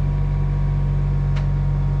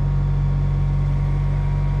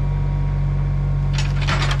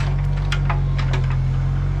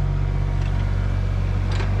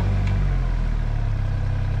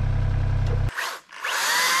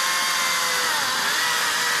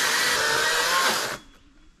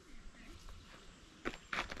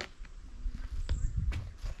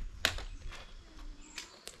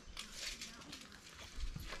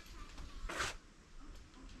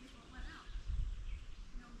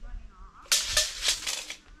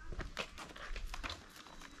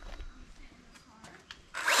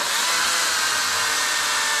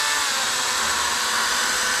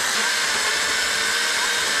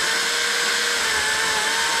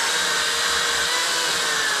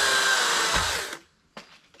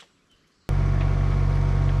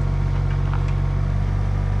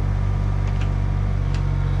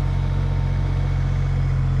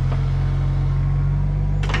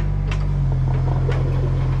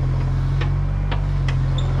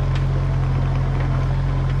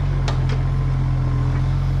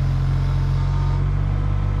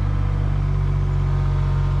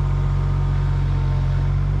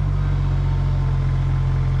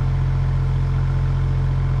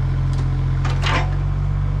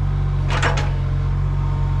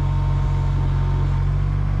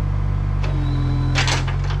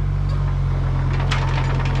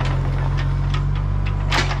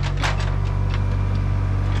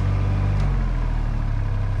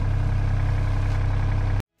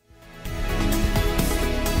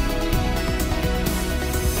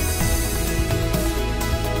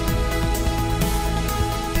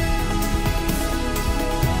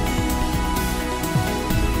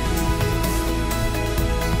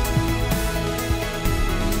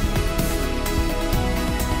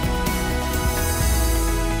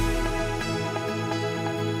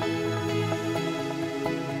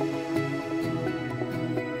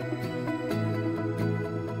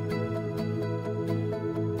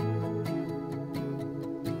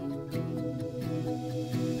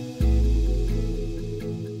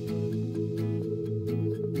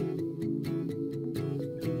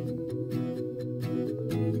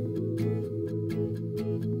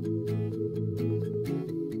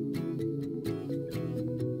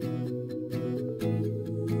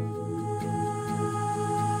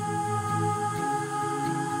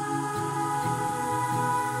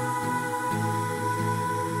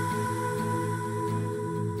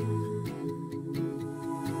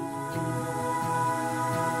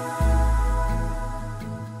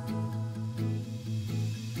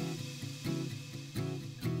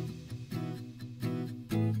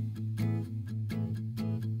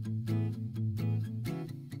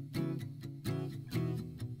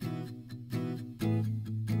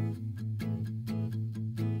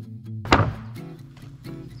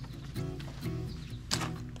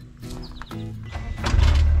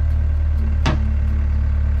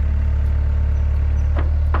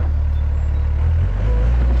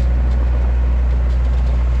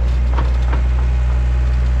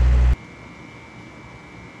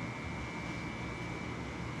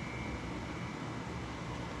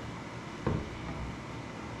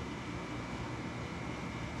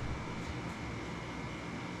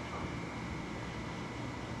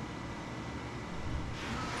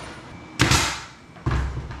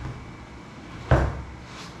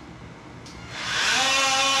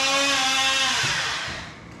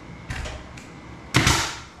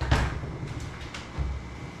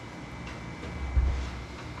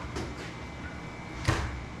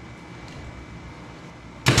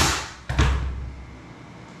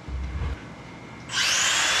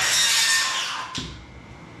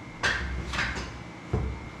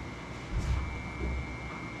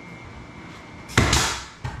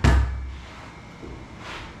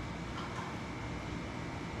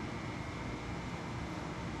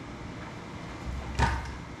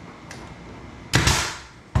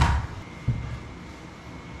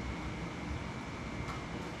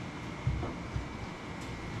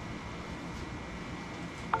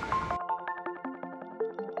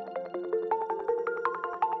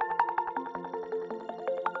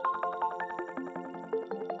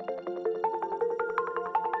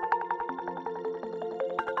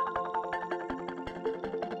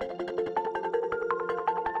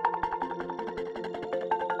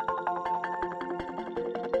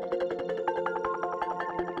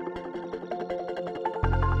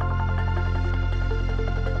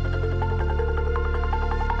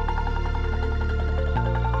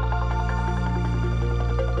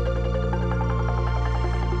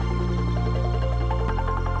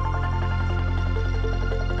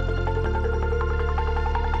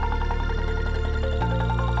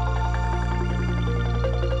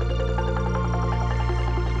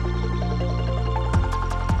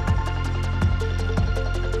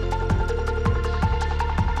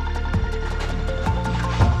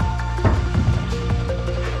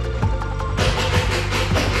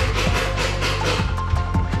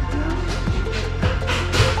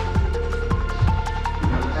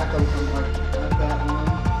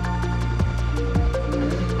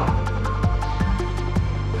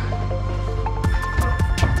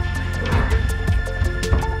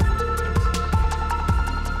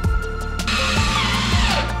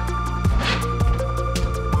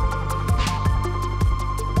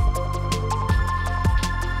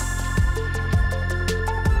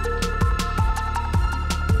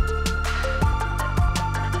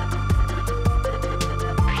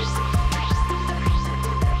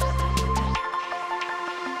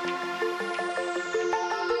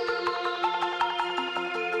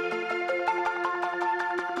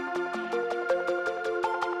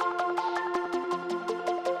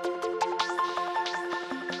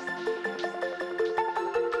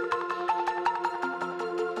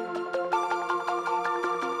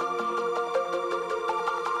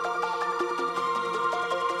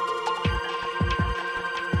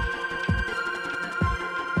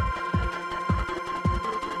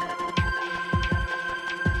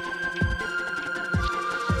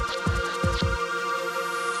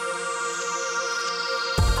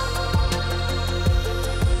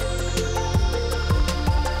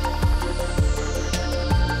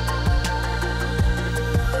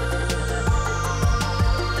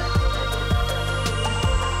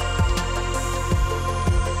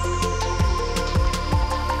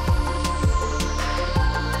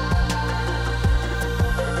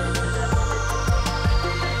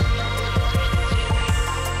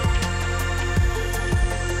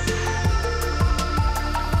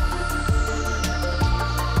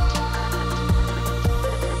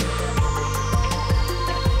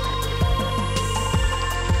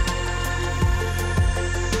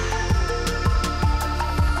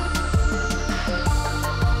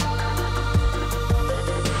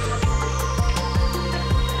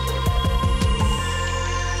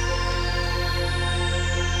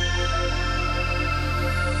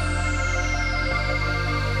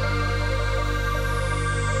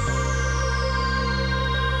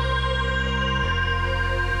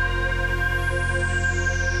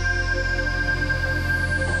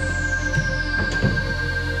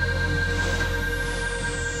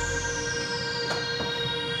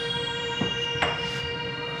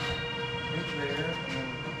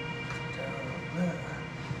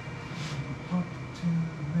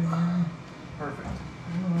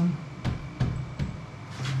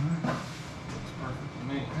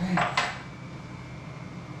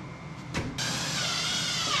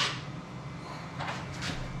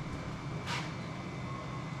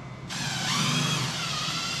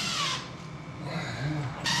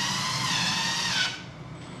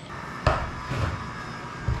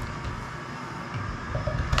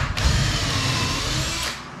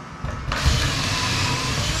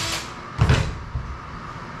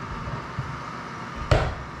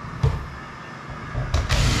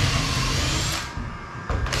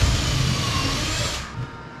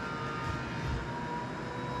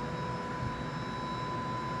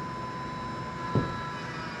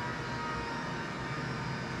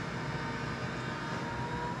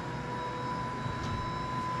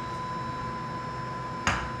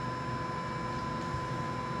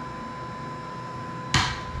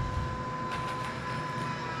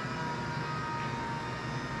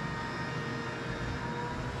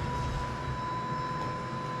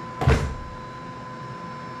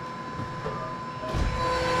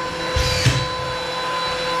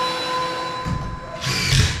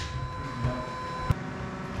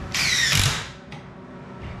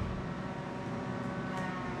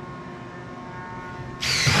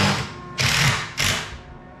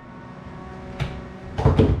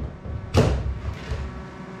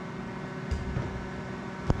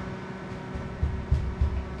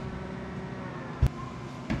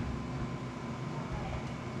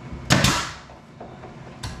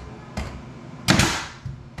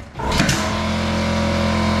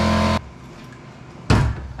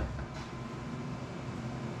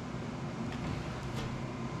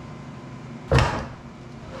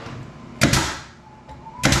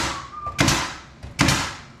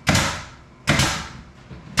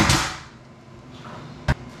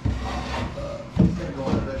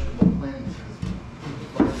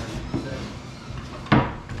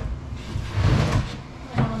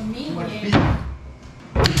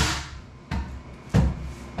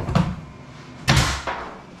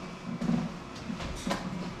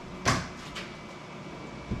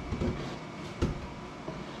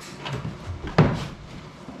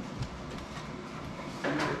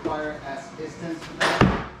 Require assistance for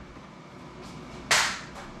that?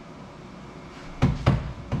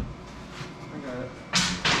 I got it.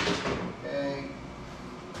 Okay.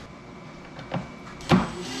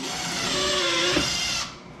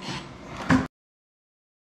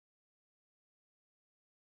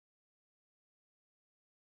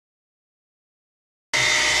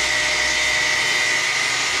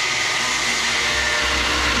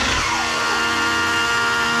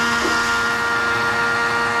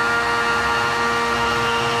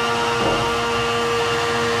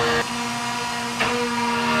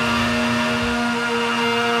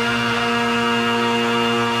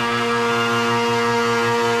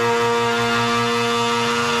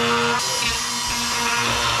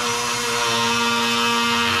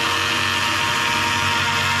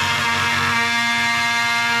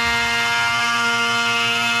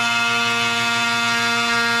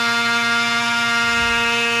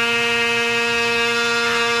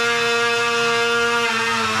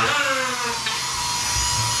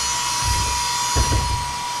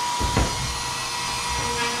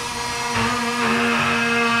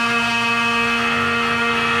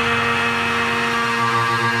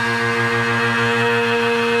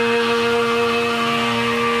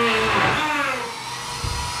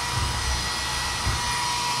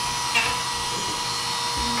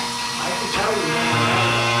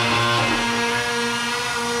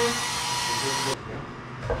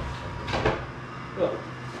 Look.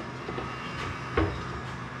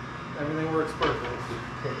 Everything works perfect.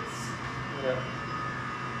 Tits. Yeah.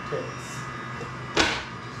 Tits.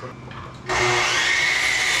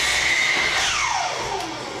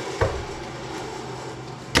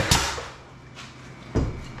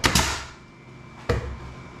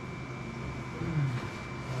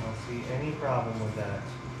 I don't see any problem with that.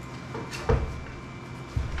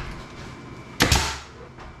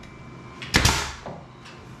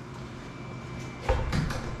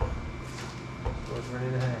 Door's ready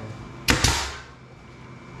to hang.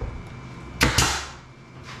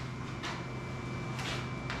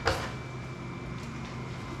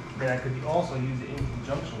 And I could also use it in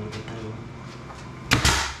conjunction with it too.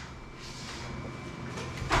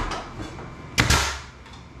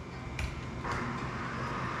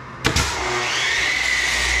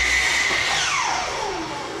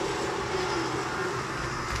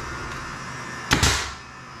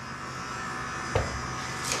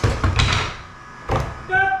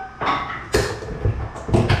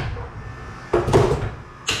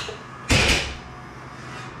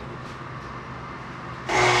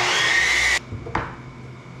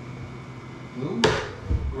 Blue?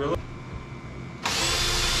 Really?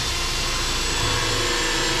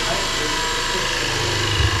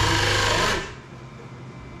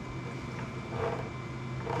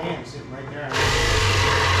 Damn, sitting right there.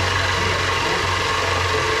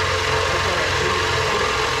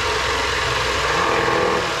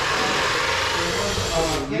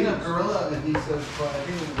 Get a Gorilla adhesive, but I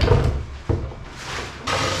didn't.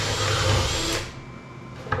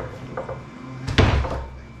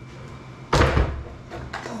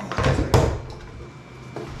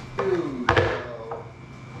 Dude, oh.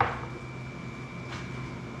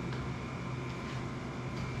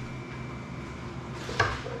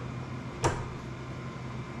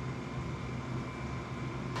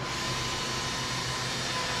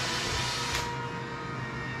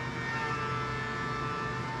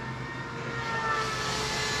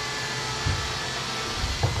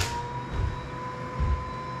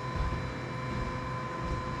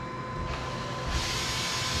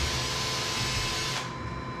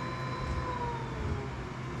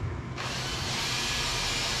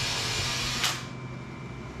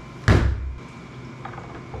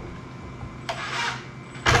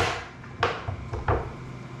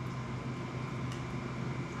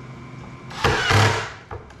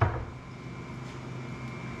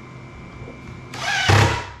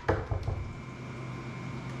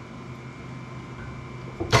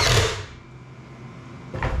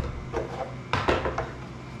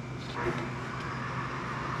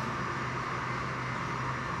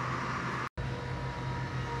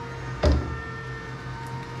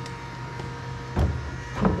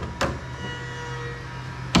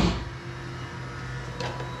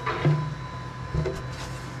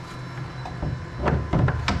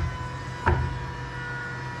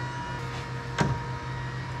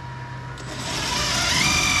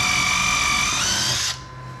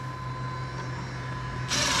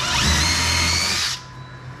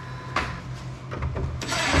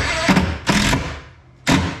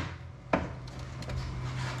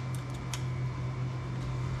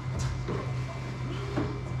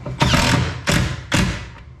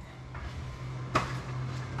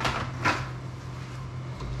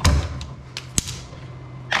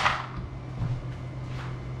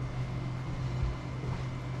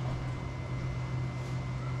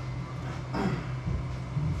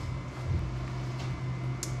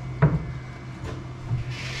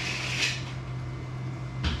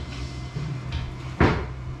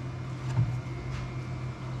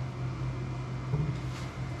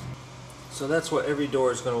 So that's what every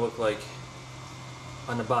door is going to look like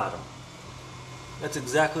on the bottom. That's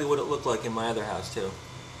exactly what it looked like in my other house too.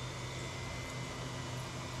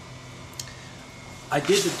 I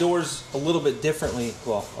did the doors a little bit differently,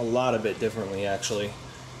 well, a lot of bit differently actually,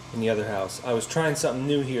 in the other house. I was trying something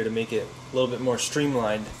new here to make it a little bit more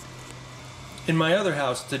streamlined. In my other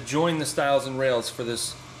house, to join the stiles and rails for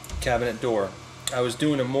this cabinet door, I was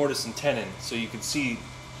doing a mortise and tenon, so you could see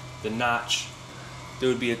the notch. There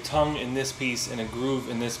would be a tongue in this piece and a groove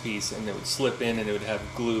in this piece, and it would slip in and it would have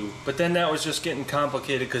glue. But then that was just getting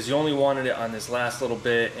complicated because you only wanted it on this last little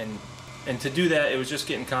bit, and to do that, it was just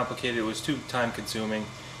getting complicated. It was too time consuming.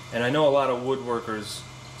 And I know a lot of woodworkers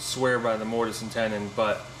swear by the mortise and tenon,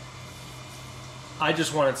 but I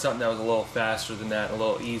just wanted something that was a little faster than that, a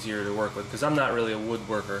little easier to work with, because I'm not really a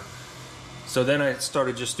woodworker. So then I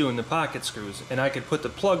started just doing the pocket screws, and I could put the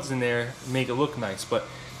plugs in there and make it look nice, but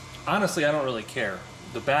honestly I don't really care.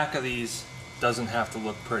 The back of these doesn't have to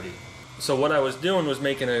look pretty. So what I was doing was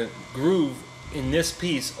making a groove in this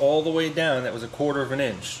piece all the way down that was 1/4 of an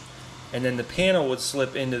inch. And then the panel would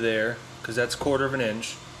slip into there, because that's 1/4 of an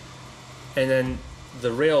inch, and then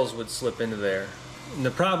the rails would slip into there. And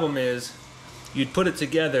the problem is, you'd put it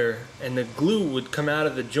together and the glue would come out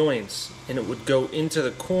of the joints and it would go into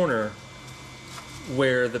the corner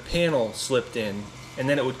where the panel slipped in, and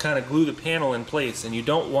then it would kind of glue the panel in place, and you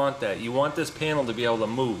don't want that. You want this panel to be able to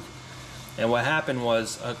move. And what happened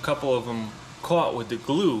was a couple of them caught with the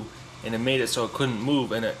glue and it made it so it couldn't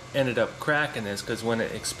move, and it ended up cracking this because when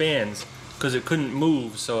it expands, because it couldn't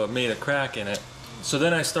move, so it made a crack in it. So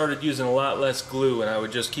then I started using a lot less glue, and I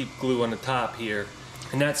would just keep glue on the top here,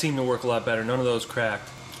 and that seemed to work a lot better. None of those cracked.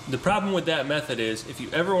 The problem with that method is if you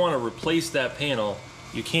ever want to replace that panel,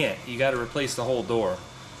 you can't. You got to replace the whole door.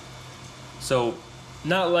 So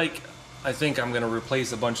not like I think I'm going to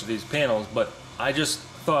replace a bunch of these panels, but I just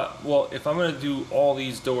thought, well, if I'm going to do all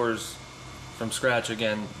these doors from scratch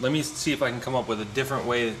again, let me see if I can come up with a different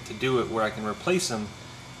way to do it where I can replace them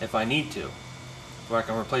if I need to, where I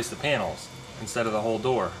can replace the panels instead of the whole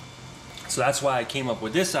door. So that's why I came up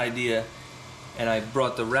with this idea, and I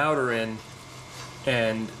brought the router in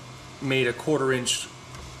and made a 1/4 inch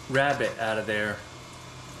rabbet out of there,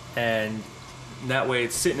 and that way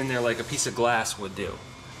it's sitting in there like a piece of glass would do.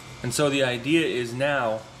 And so the idea is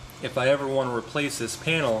now, if I ever want to replace this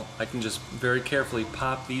panel, I can just very carefully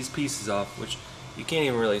pop these pieces off, which you can't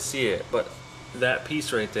even really see it, but that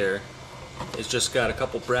piece right there is just got a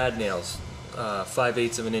couple brad nails,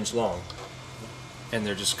 5/8 of an inch long, and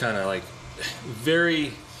they're just kind of like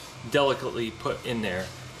very delicately put in there.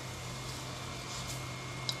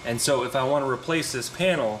 And so if I want to replace this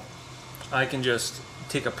panel, I can just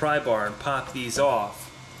take a pry bar and pop these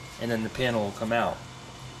off, and then the panel will come out.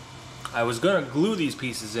 I was going to glue these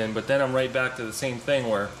pieces in, but then I'm right back to the same thing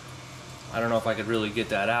where I don't know if I could really get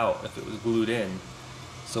that out if it was glued in.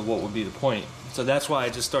 So what would be the point? So that's why I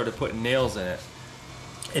just started putting nails in it.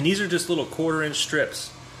 And these are just little 1/4 inch strips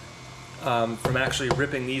from actually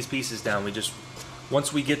ripping these pieces down.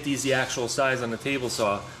 Once we get these the actual size on the table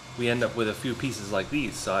saw, we end up with a few pieces like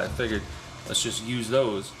these. So I figured, let's just use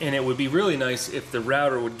those. And it would be really nice if the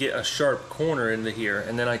router would get a sharp corner into here,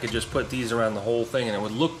 and then I could just put these around the whole thing and it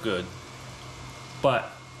would look good.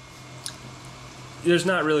 But there's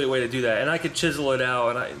not really a way to do that, and I could chisel it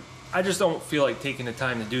out, and I just don't feel like taking the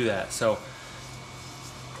time to do that. So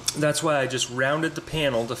that's why I just rounded the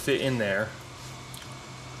panel to fit in there,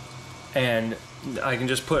 and I can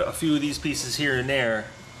just put a few of these pieces here and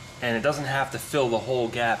there, and it doesn't have to fill the whole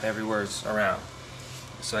gap everywhere it's around.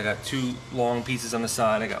 So I got 2 long pieces on the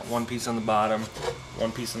side, I got 1 piece on the bottom,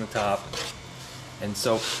 1 piece on the top. And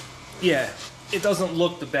so, yeah, it doesn't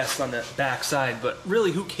look the best on the back side, but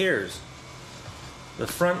really who cares? The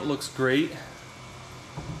front looks great.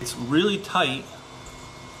 It's really tight,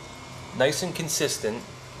 nice and consistent.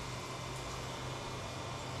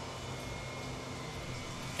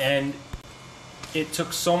 And it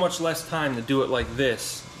took so much less time to do it like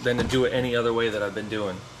this than to do it any other way that I've been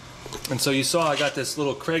doing. And so you saw I got this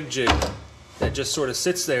little Craig jig that just sort of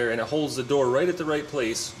sits there and it holds the door right at the right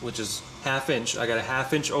place, which is 1/2 inch. I got a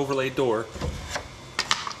 1/2 inch overlaid door.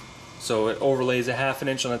 So it overlays a 1/2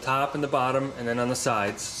 inch on the top and the bottom and then on the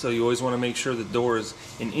sides. So you always want to make sure the door is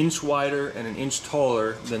 1 inch wider and 1 inch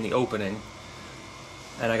taller than the opening.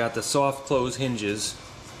 And I got the soft close hinges,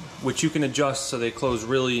 which you can adjust so they close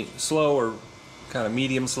really slow or kind of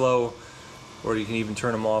medium slow, or you can even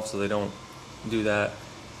turn them off so they don't do that.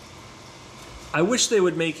 I wish they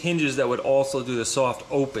would make hinges that would also do the soft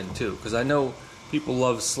open too, because I know people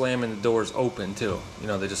love slamming the doors open too. You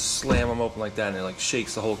know, they just slam them open like that and it like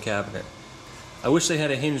shakes the whole cabinet. I wish they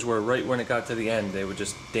had a hinge where right when it got to the end they would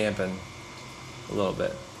just dampen. a little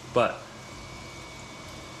bit, but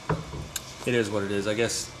it is what it is. I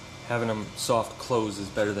guess having them soft close is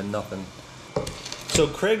better than nothing. So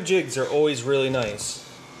Craig jigs are always really nice,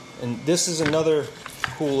 and this is another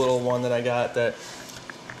cool little one that I got, that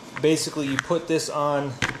basically you put this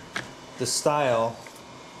on the style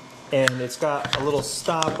and it's got a little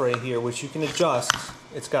stop right here which you can adjust.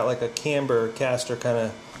 It's got like a camber caster kind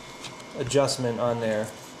of adjustment on there,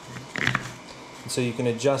 and so you can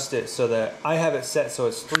adjust it so that I have it set so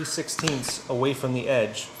it's 3/16 away from the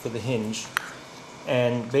edge for the hinge,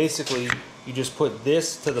 and basically you just put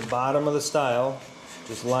this to the bottom of the style,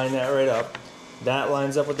 just line that right up, that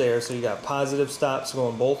lines up with there, so you got positive stops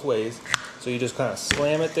going both ways. So you just kind of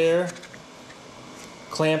slam it there,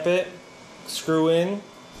 clamp it, screw in,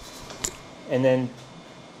 and then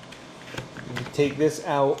you take this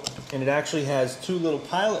out, and it actually has two little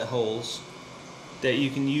pilot holes that you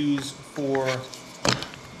can use for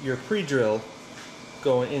your pre-drill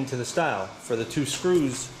going into the style, for the two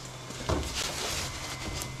screws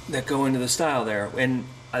that go into the style there. And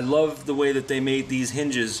I love the way that they made these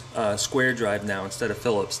hinges square drive now instead of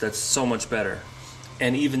Phillips. That's so much better.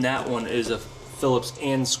 And even that one is a Phillips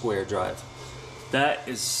and square drive. That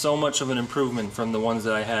is so much of an improvement from the ones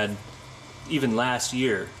that I had even last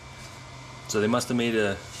year. So they must have made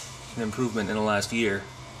an improvement in the last year.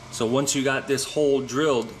 So once you got this hole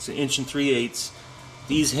drilled, it's 1 3/8 inches,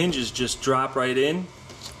 these hinges just drop right in.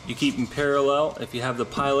 You keep them parallel. If you have the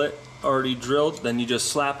pilot already drilled, then you just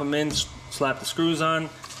slap them in, slap the screws on,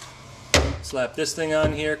 slap this thing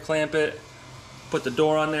on here, clamp it, put the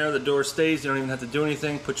door on there, the door stays, you don't even have to do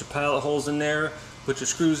anything, put your pilot holes in there, put your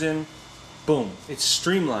screws in, boom, it's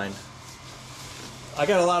streamlined. I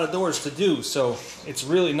got a lot of doors to do, so it's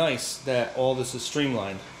really nice that all this is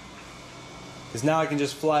streamlined, because now I can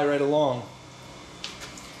just fly right along.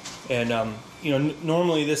 And you know,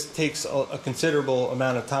 normally this takes a considerable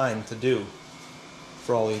amount of time to do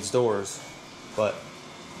for all these doors, but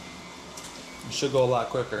it should go a lot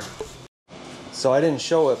quicker. So I didn't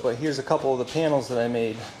show it, but here's a couple of the panels that I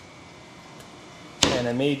made, and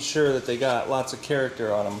I made sure that they got lots of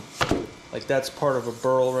character on them. Like that's part of a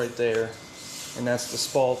burl right there, and that's the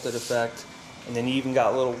spalted effect, and then you even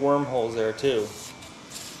got little wormholes there too.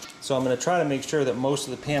 So I'm going to try to make sure that most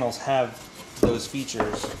of the panels have those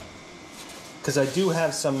features, because I do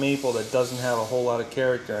have some maple that doesn't have a whole lot of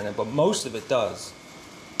character in it, but most of it does.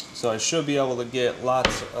 So I should be able to get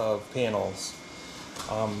lots of panels.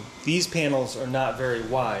 These panels are not very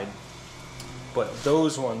wide, but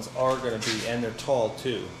those ones are going to be, and they're tall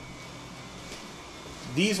too.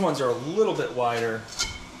 These ones are a little bit wider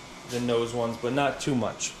than those ones, but not too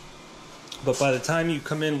much. But by the time you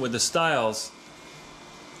come in with the styles,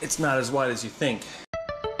 it's not as wide as you think.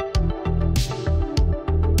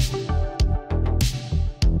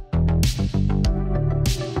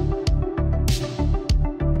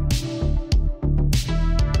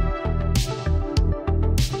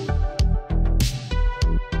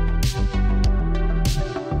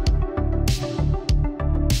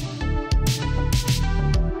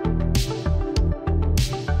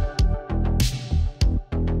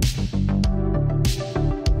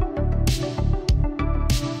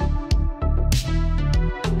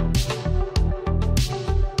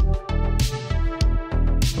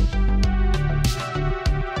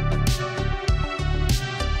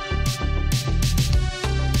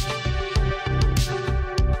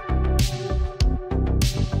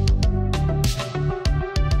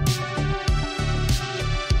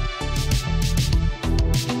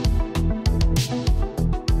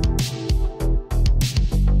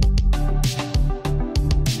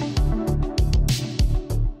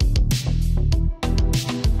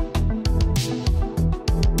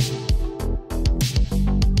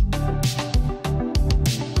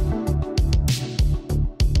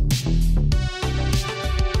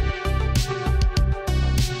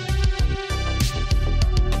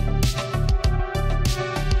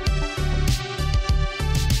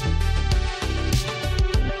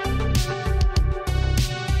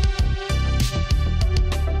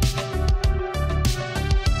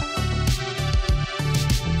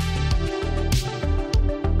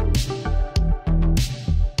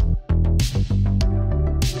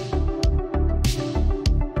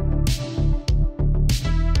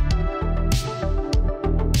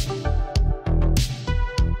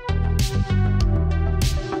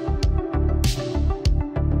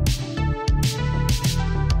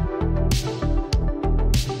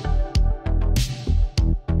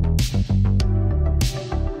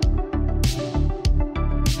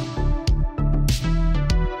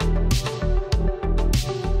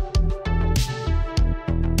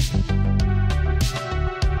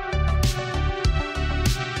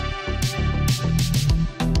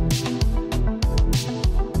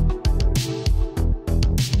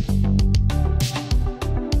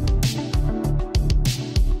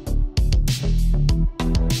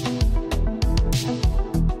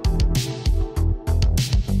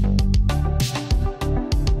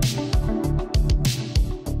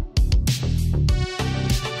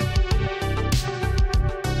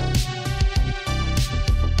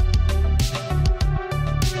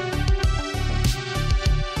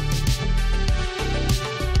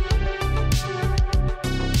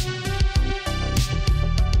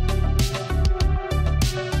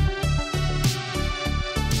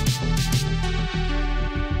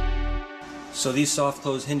 So these soft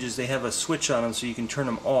close hinges, they have a switch on them so you can turn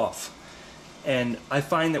them off. And I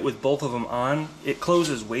find that with both of them on, it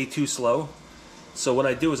closes way too slow. So what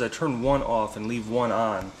I do is I turn one off and leave one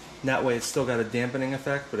on. And that way it's still got a dampening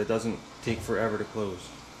effect, but it doesn't take forever to close.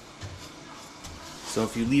 So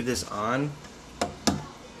if you leave this on,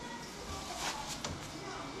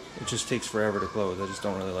 it just takes forever to close. I just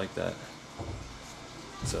don't really like that.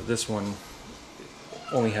 So this one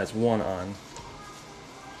only has one on.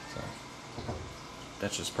 So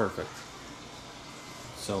that's just perfect.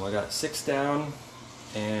 So I got 6 down,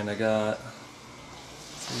 and I got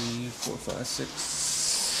 3, 4, 5, 6,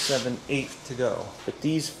 7, 8 to go. But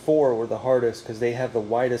these 4 were the hardest because they have the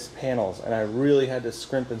widest panels, and I really had to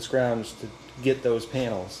scrimp and scrounge to get those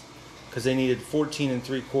panels because they needed 14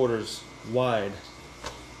 3/4 wide,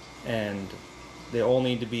 and they all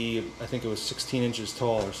need to be, I think it was 16 inches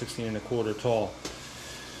tall or 16 1/4 tall.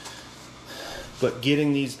 But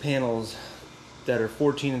getting these panels that are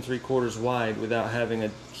 14 3/4 wide without having a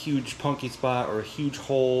huge punky spot or a huge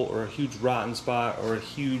hole or a huge rotten spot or a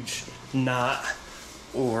huge knot,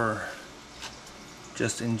 or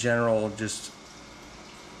just in general, just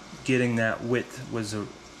getting that width was a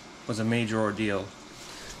major ordeal.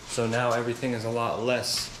 So now everything is a lot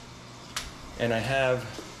less, and I have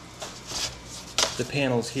the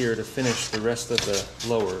panels here to finish the rest of the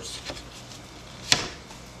lowers.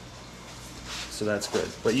 So that's good.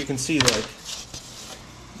 But you can see, like,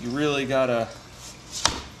 you really gotta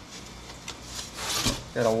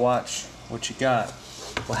watch what you got.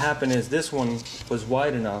 What happened is this one was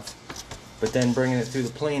wide enough, but then bringing it through the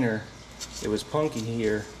planer, it was punky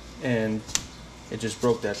here, and it just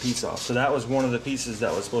broke that piece off. So that was one of the pieces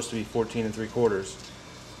that was supposed to be 14 3/4,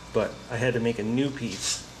 but I had to make a new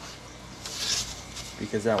piece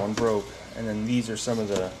because that one broke. And then these are some of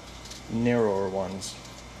the narrower ones,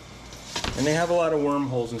 and they have a lot of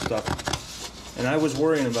wormholes and stuff. And I was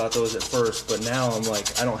worrying about those at first, but now I'm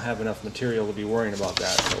like, I don't have enough material to be worrying about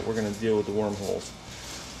that, so we're going to deal with the wormholes.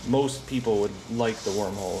 Most people would like the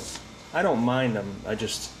wormholes. I don't mind them, I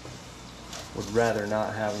just would rather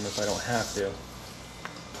not have them if I don't have to.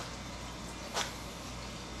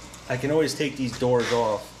 I can always take these doors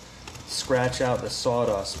off, scratch out the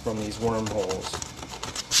sawdust from these wormholes,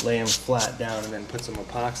 lay them flat down, and then put some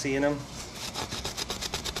epoxy in them.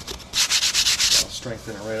 I'll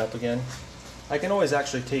strengthen it right up again. I can always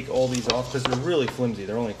actually take all these off because they're really flimsy.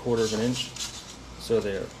 They're only 1/4 inch, so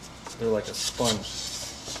they're like a sponge.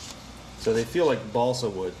 So they feel like balsa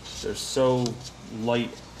wood. They're so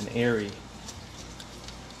light and airy.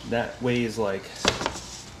 That weighs like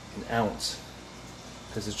an ounce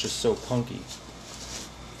because it's just so punky.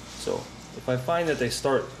 So if I find that they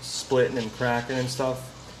start splitting and cracking and stuff,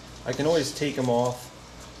 I can always take them off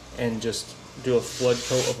and just do a flood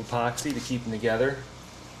coat of epoxy to keep them together.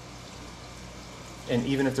 And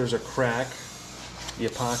even if there's a crack, the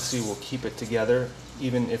epoxy will keep it together.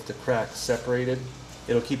 Even if the crack's separated,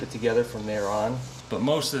 it'll keep it together from there on. But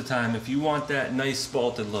most of the time, if you want that nice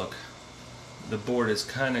spalted look, the board is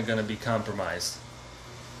kind of going to be compromised.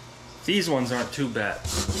 These ones aren't too bad.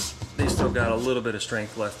 They still got a little bit of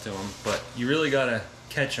strength left to them, but you really got to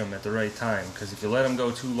catch them at the right time, because if you let them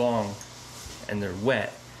go too long and they're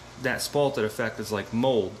wet, that spalted effect is like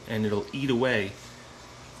mold, and it'll eat away,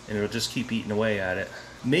 and it'll just keep eating away at it.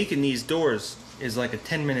 Making these doors is like a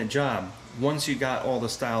 10-minute job once you got all the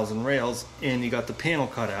stiles and rails and you got the panel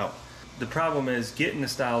cut out. The problem is getting the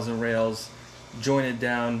stiles and rails jointed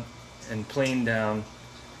down and planed down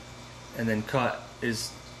and then cut is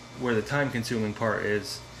where the time-consuming part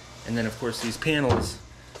is. And then of course these panels,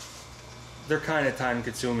 they're kind of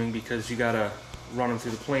time-consuming because you gotta run them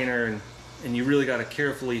through the planer, and you really gotta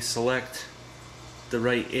carefully select the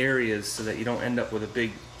right areas so that you don't end up with a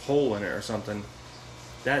big hole in it or something.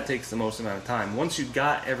 That takes the most amount of time. Once you've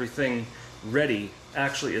got everything ready,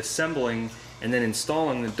 actually assembling and then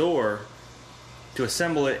installing the door, to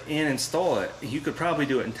assemble it and install it, you could probably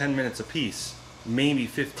do it in 10 minutes a piece, maybe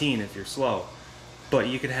 15 if you're slow. But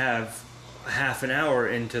you could have half an hour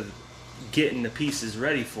into getting the pieces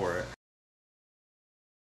ready for it.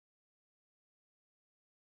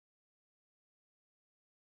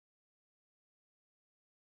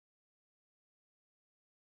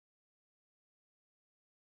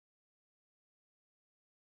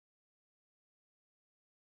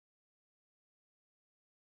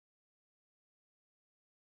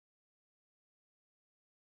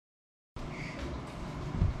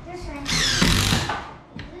 This one.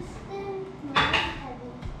 This thing not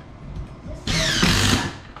heavy. This thing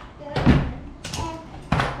good.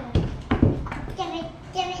 And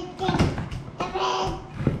give it.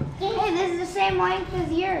 Hey, this is the same length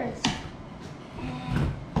as yours.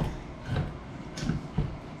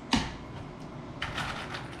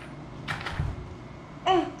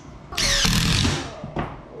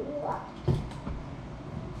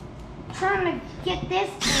 this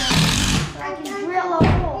thing so I can drill a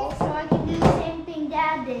hole so I can do the same thing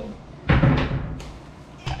Dad did.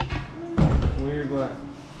 Where your glass?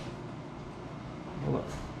 Hold up.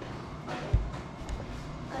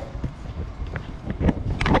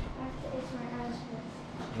 It's my eyes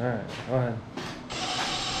first. Alright, go ahead.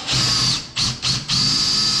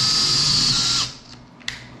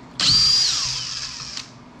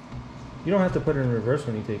 You don't have to put it in reverse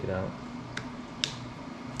when you take it out.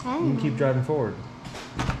 You can keep driving forward.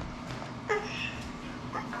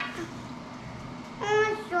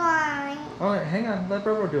 I'm sorry. Alright, hang on. Let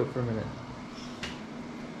Robo do it for a minute.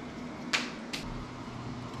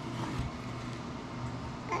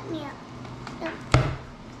 Let me up.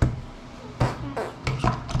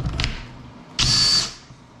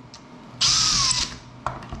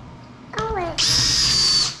 Oh, wait.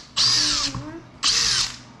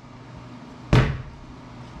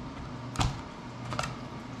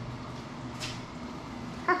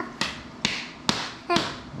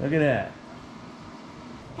 Look at that.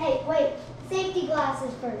 Hey, wait. Safety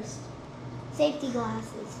glasses first. Safety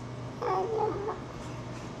glasses.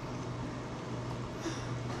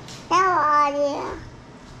 How are you?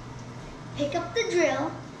 Pick up the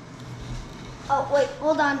drill. Oh, wait,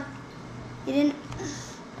 hold on. You didn't.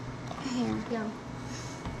 Here, go.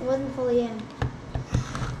 It wasn't fully in.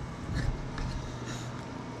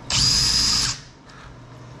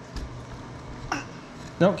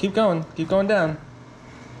 No, keep going. Keep going down.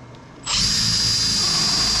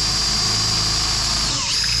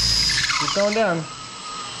 Keep going down.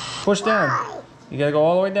 Push down. You gotta go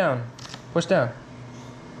all the way down. Push down.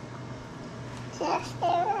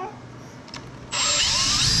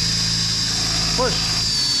 Push.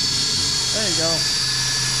 There you go.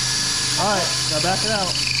 Alright, now back it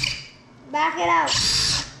out. Back it out.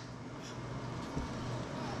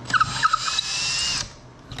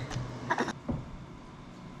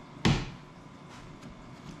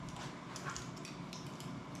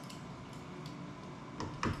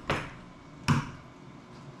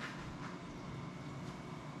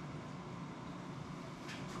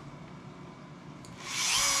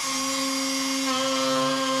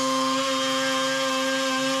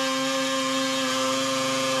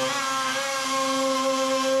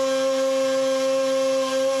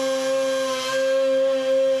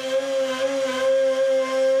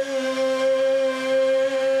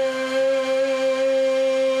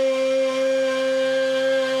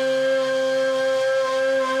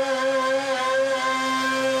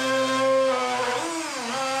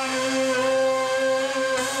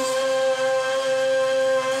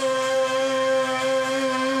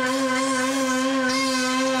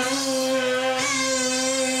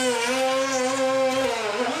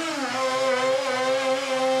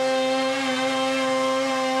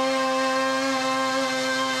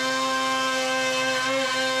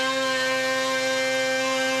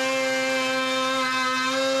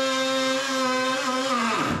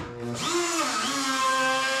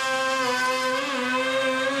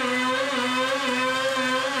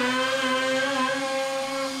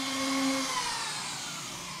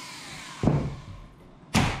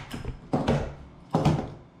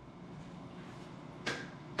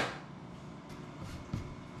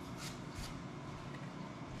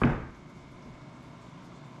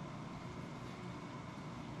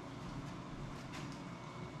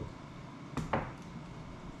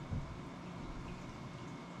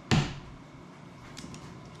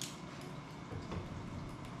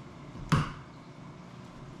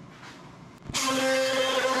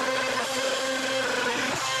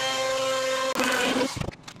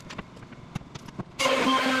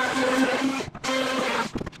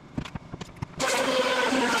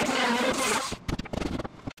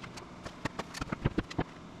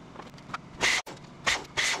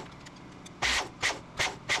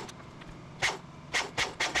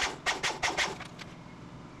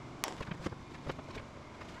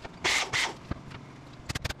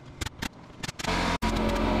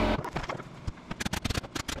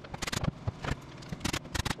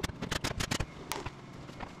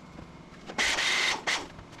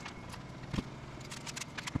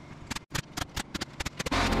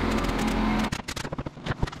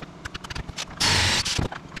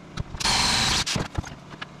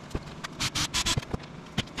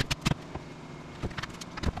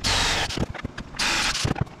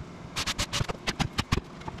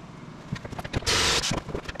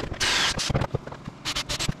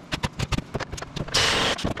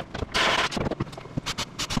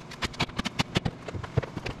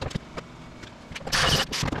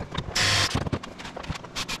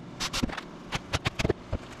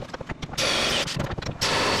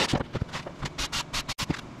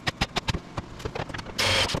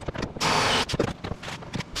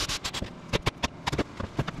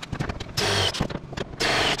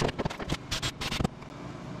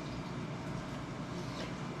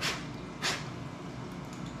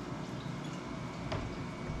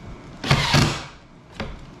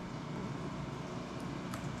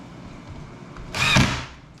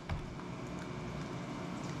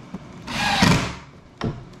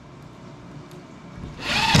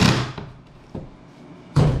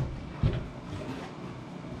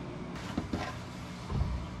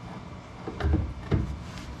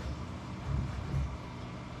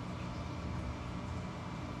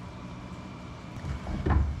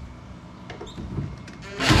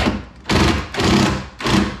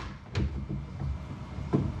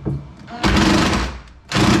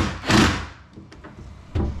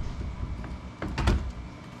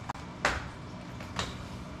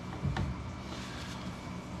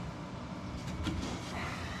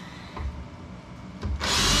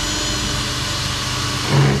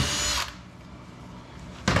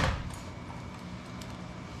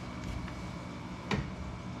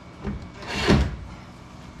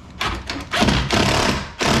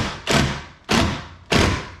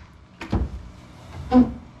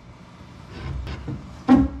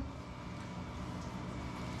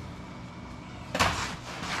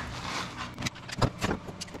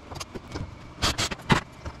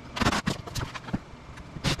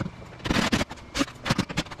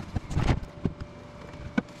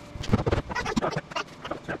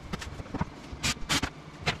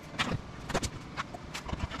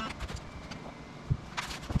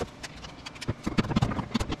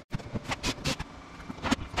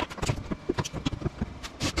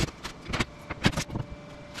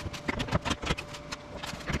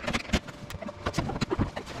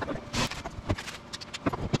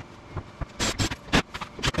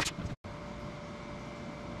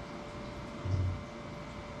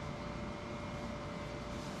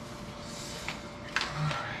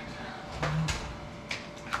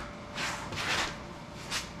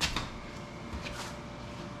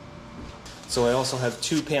 So I also have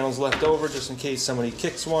 2 panels left over just in case somebody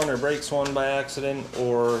kicks one or breaks one by accident,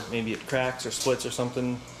 or maybe it cracks or splits or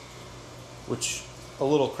something, which a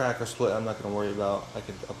little crack or split I'm not going to worry about. I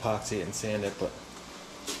could epoxy it and sand it, but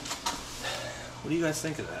what do you guys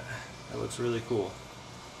think of that? That looks really cool.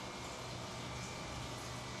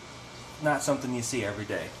 Not something you see every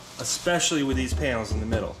day, especially with these panels in the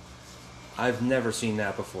middle. I've never seen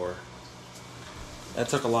that before. That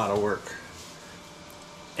took a lot of work.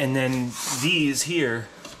 And then these here,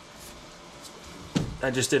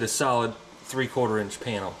 I just did a solid 3/4 inch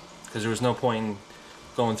panel because there was no point in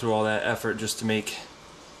going through all that effort just to make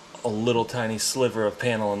a little tiny sliver of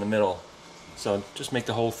panel in the middle. So just make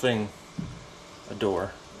the whole thing a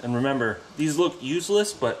door. And remember, these look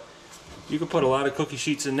useless, but you can put a lot of cookie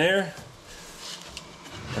sheets in there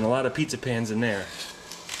and a lot of pizza pans in there.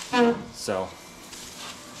 So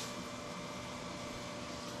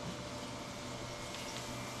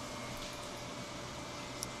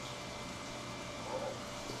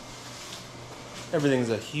everything's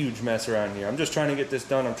a huge mess around here. I'm just trying to get this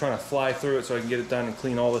done. I'm trying to fly through it so I can get it done and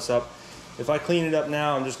clean all this up. If I clean it up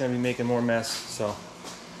now, I'm just going to be making more mess. So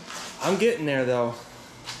I'm getting there though.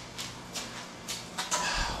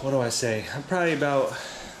 What do I say? I'm probably about,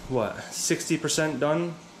 what, 60%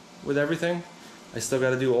 done with everything. I still got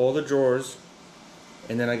to do all the drawers,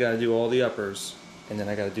 and then I got to do all the uppers, and then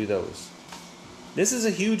I got to do those. This is a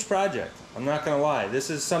huge project. I'm not going to lie. This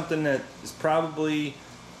is something that is probably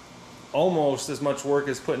almost as much work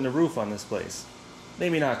as putting the roof on this place.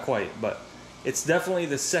 Maybe not quite, but it's definitely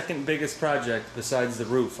the second biggest project besides the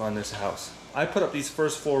roof on this house. I put up these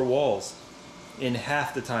first 4 walls in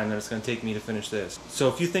half the time that it's going to take me to finish this. So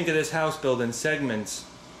if you think of this house build in segments,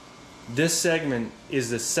 this segment is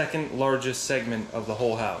the second largest segment of the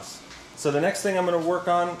whole house. So the next thing I'm going to work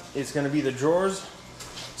on is going to be the drawers.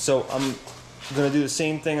 So I'm going to do the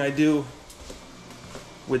same thing I do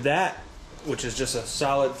with that, which is just a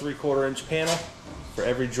solid 3/4 inch panel for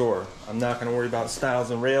every drawer. I'm not going to worry about stiles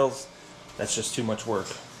and rails. That's just too much work.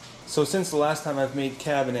 So since the last time I've made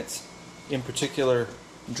cabinets, in particular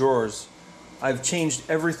drawers, I've changed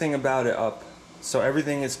everything about it up. So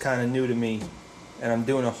everything is kind of new to me, and I'm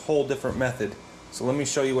doing a whole different method. So let me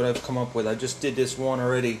show you what I've come up with. I just did this one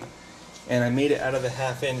already, and I made it out of the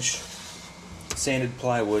 1/2 inch sanded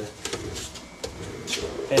plywood.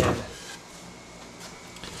 And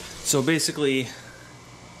so basically,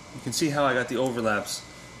 you can see how I got the overlaps.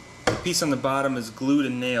 The piece on the bottom is glued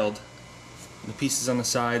and nailed. The pieces on the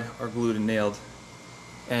side are glued and nailed.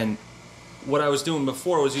 And what I was doing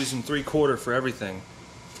before was using 3/4 for everything.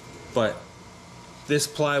 But this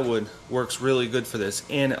plywood works really good for this,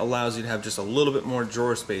 and it allows you to have just a little bit more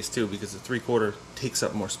drawer space too, because the 3/4 takes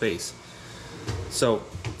up more space. So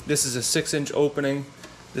this is a 6 inch opening.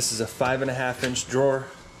 This is a 5.5 inch drawer,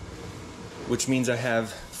 which means I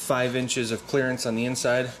have 5 inches of clearance on the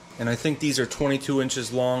inside. And I think these are 22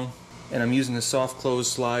 inches long, and I'm using the soft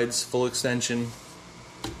close slides, full extension.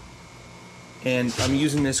 And I'm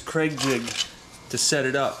using this Craig jig to set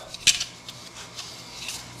it up,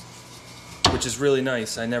 which is really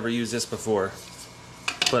nice. I never used this before.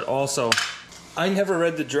 But also, I never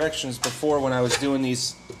read the directions before when I was doing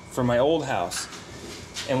these for my old house.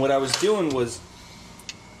 And what I was doing was,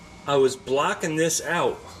 I was blocking this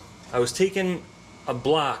out. I was taking a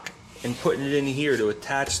block and putting it in here to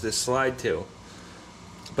attach this slide to.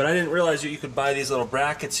 But I didn't realize that you could buy these little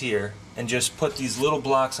brackets here and just put these little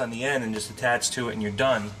blocks on the end and just attach to it and you're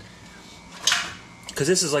done. Because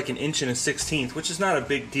this is like 1 1/16", which is not a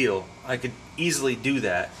big deal. I could easily do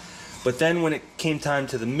that. But then when it came time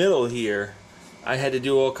to the middle here, I had to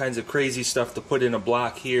do all kinds of crazy stuff to put in a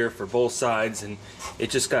block here for both sides, and it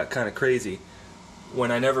just got kind of crazy.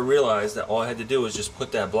 When I never realized that all I had to do was just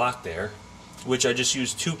put that block there, which I just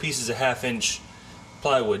used 2 pieces of 1/2 inch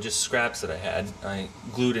plywood, just scraps that I had. I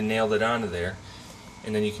glued and nailed it onto there,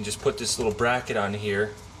 and then you can just put this little bracket on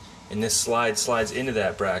here, and this slide slides into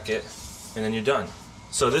that bracket, and then you're done.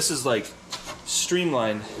 So this is like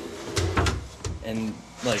streamlined and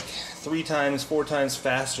like 3 times, 4 times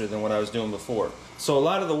faster than what I was doing before. So a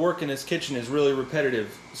lot of the work in this kitchen is really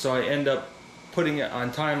repetitive, so I end up putting it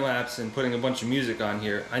on time lapse and putting a bunch of music on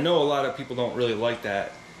here. I know a lot of people don't really like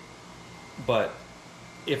that, but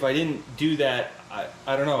if I didn't do that,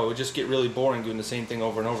 I don't know, it would just get really boring doing the same thing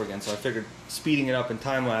over and over again. So I figured speeding it up and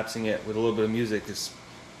time lapsing it with a little bit of music is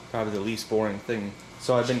probably the least boring thing.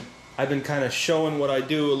 So I've been kind of showing what I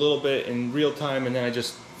do a little bit in real time, and then I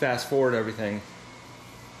just fast forward everything.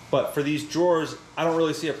 But for these drawers, I don't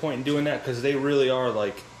really see a point in doing that because they really are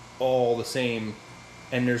like all the same,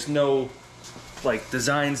 and there's no like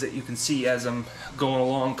designs that you can see as I'm going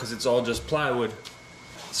along because it's all just plywood.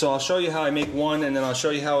 So I'll show you how I make one, and then I'll show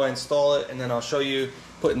you how I install it, and then I'll show you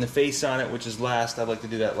putting the face on it, which is last. I'd like to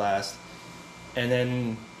do that last. And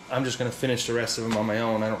then I'm just going to finish the rest of them on my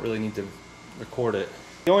own. I don't really need to record it.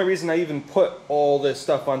 The only reason I even put all this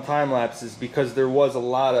stuff on time-lapse is because there was a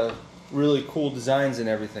lot of really cool designs and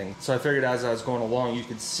everything. So I figured as I was going along, you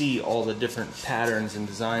could see all the different patterns and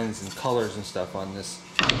designs and colors and stuff on this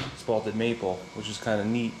Spalted maple, which is kind of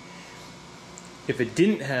neat. If it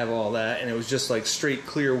didn't have all that and it was just like straight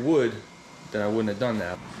clear wood, then I wouldn't have done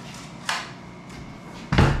that.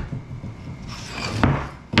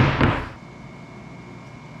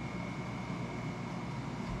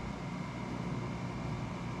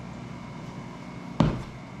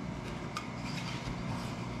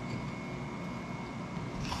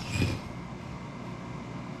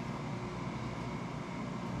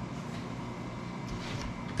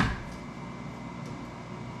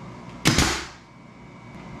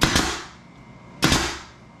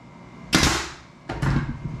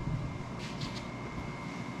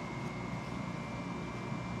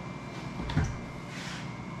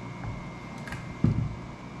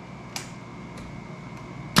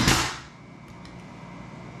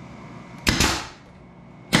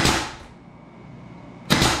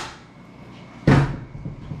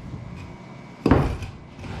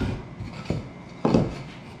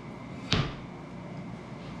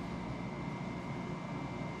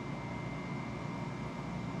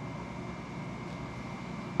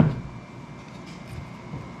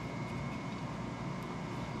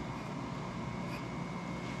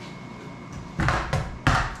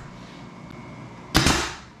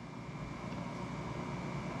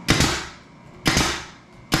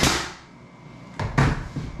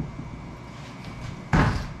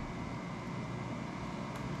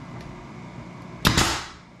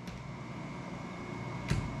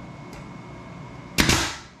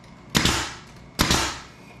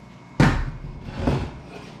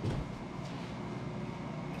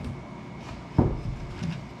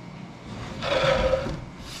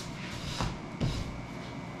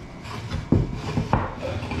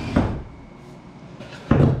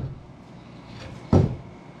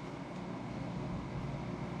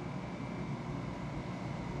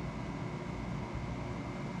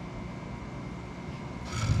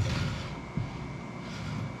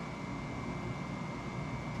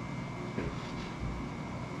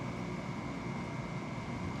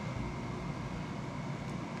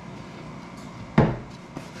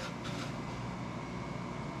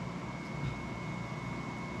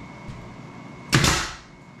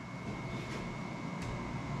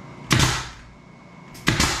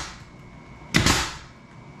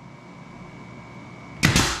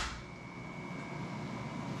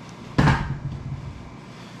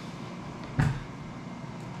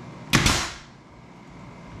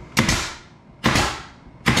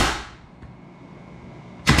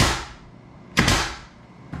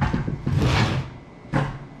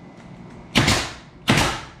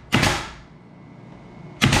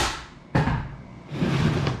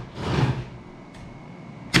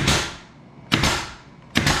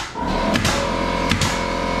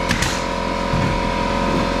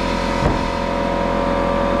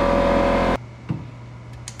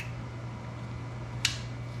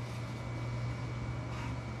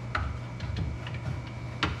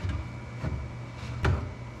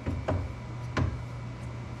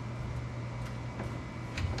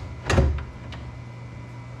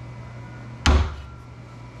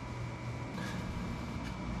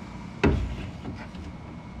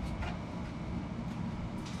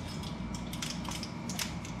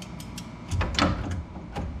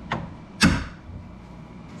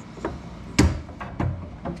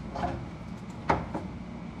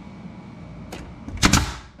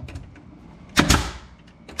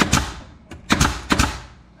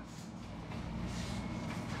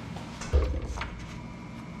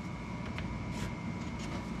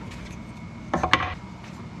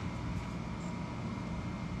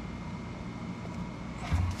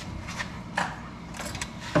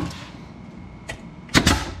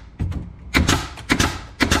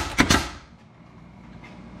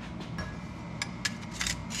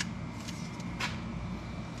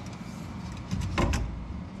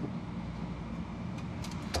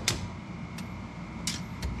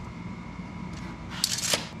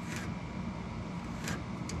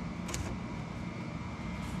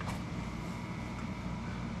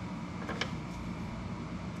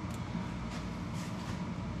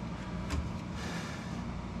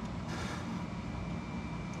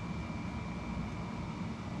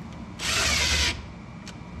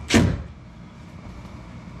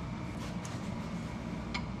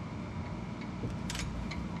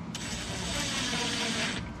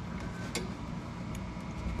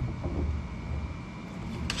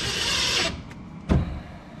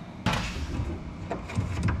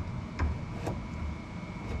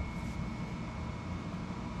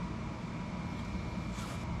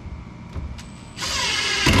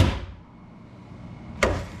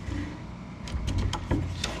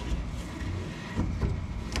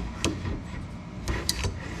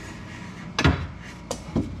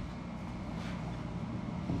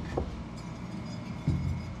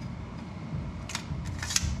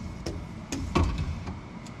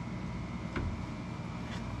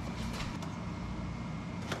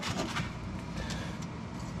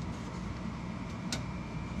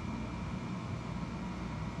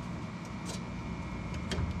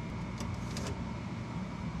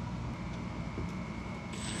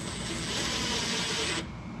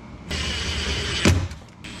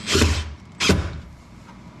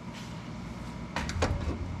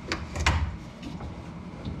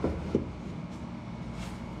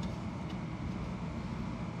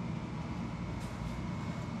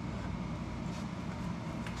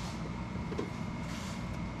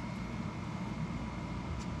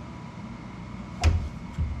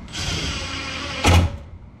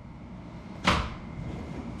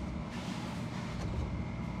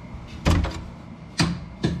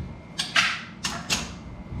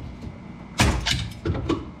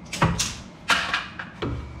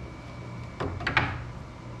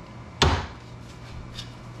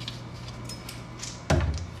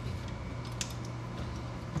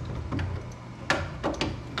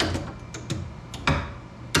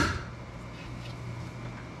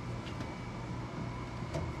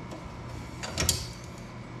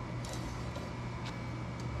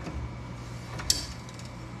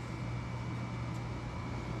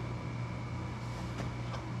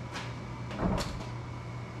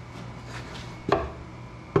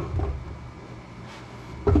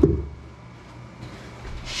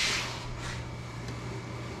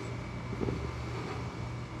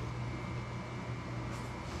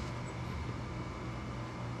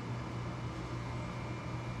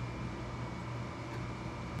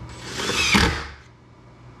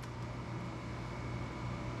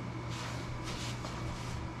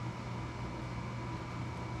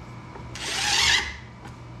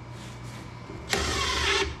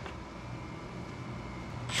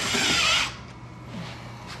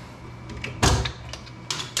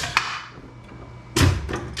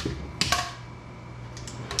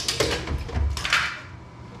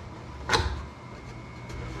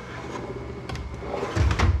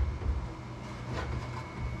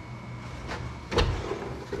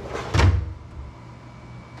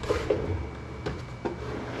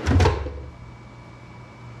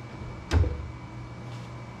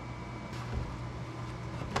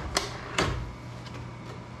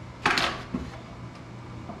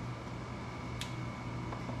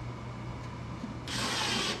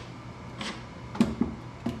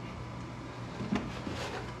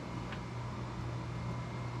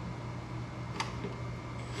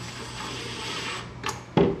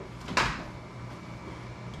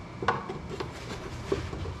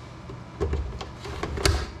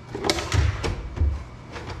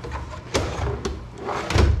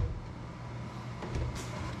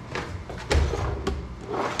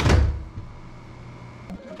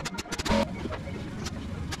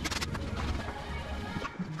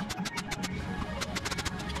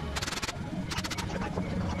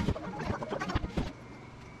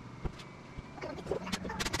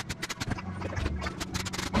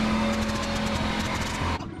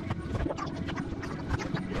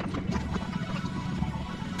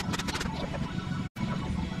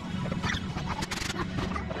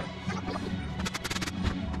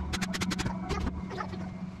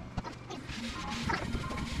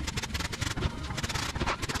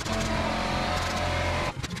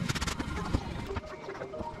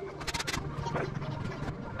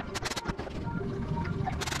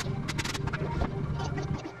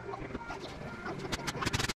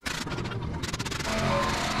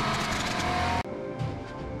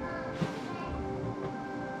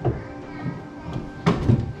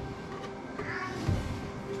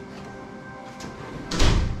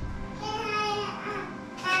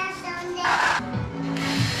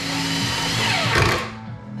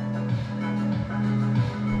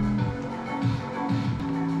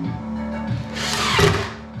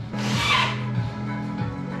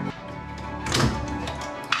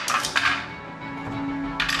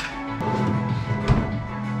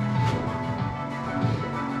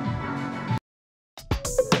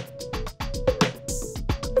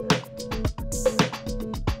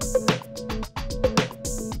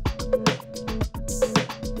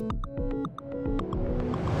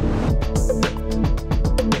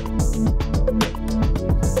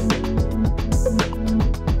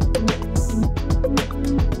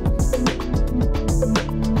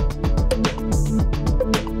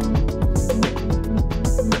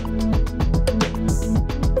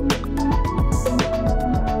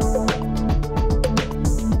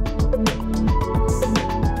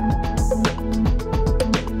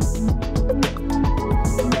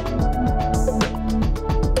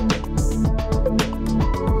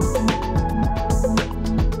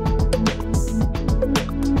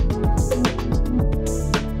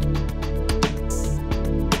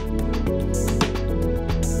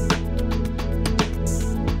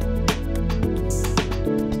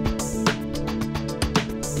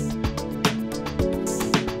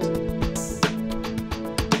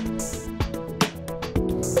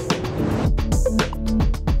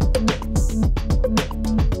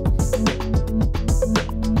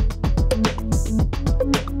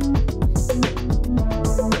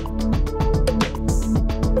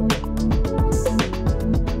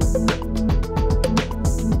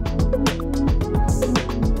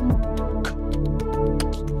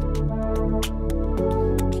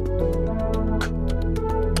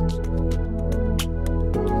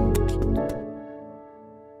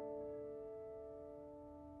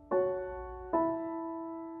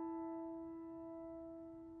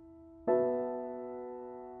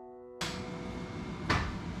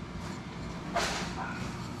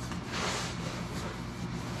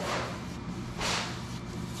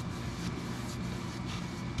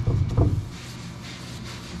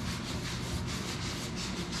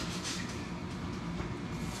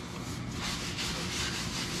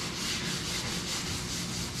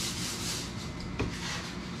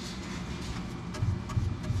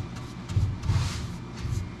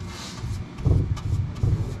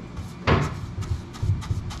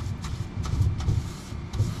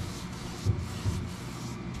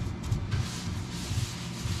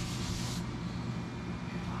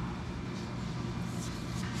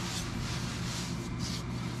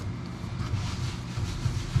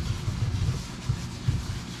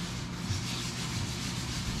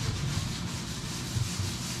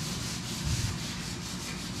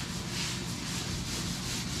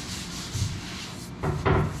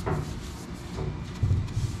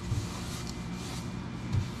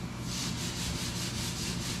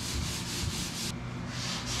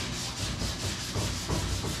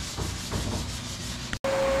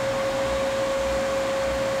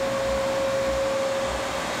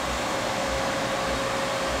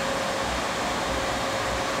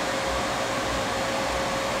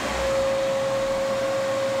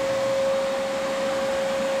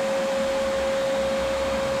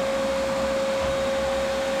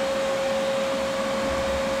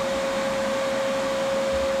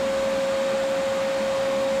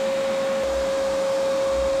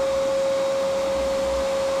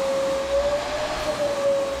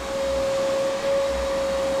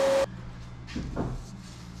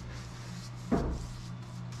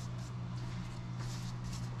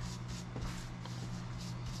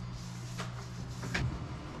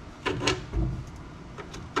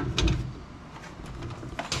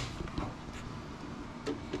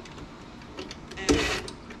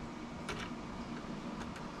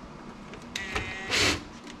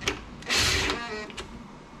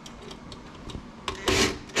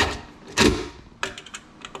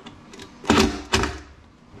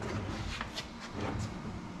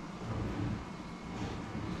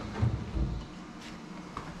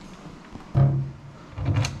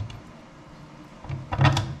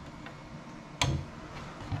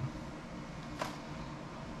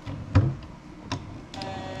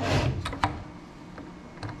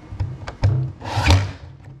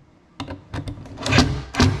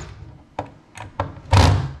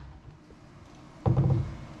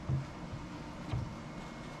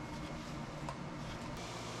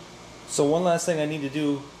 So one last thing I need to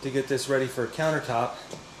do to get this ready for a countertop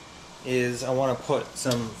is I want to put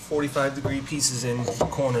some 45-degree pieces in the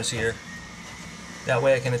corners here. That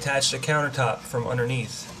way I can attach the countertop from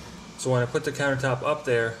underneath. So when I put the countertop up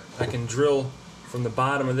there, I can drill from the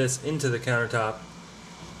bottom of this into the countertop.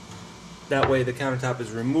 That way the countertop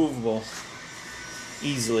is removable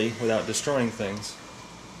easily without destroying things.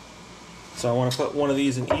 So I want to put one of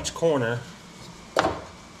these in each corner.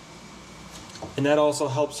 And that also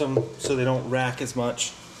helps them so they don't rack as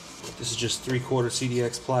much. This is just 3/4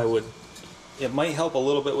 CDX plywood. It might help a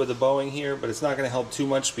little bit with the bowing here, but it's not going to help too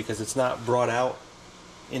much because it's not brought out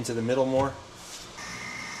into the middle more.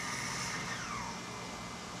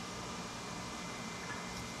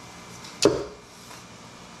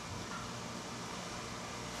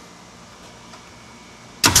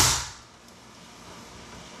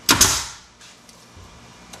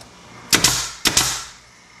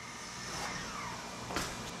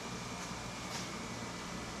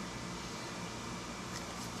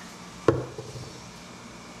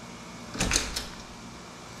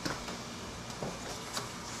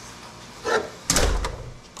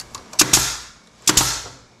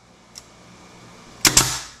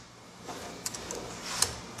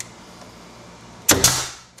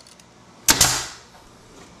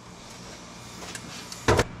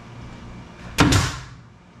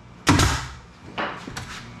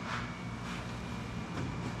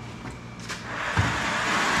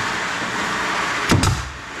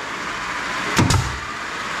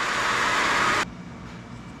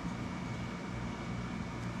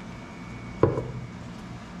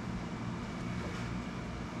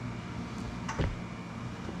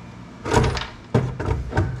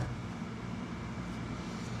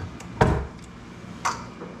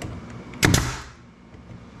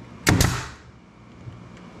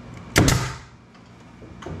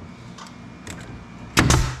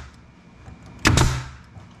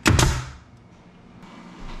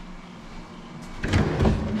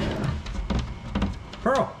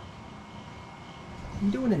 Pearl, what are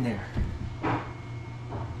you doing in there?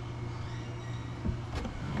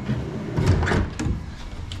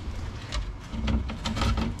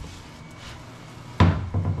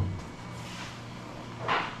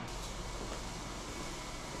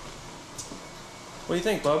 What do you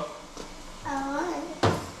think, bub?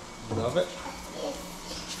 Love it?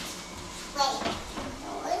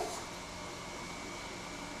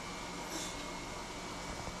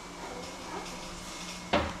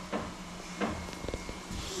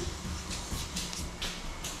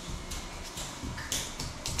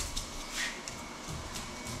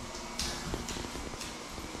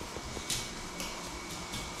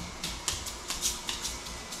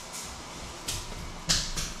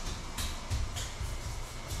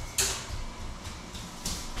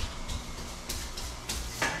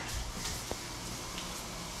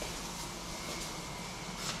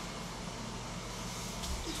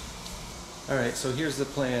 Alright, so here's the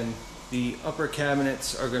plan. The upper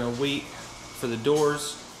cabinets are going to wait for the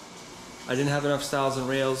doors. I didn't have enough stiles and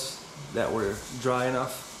rails that were dry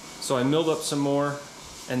enough, so I milled up some more.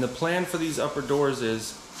 And the plan for these upper doors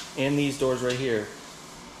is, and these doors right here,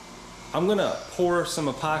 I'm going to pour some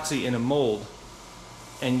epoxy in a mold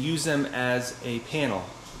and use them as a panel.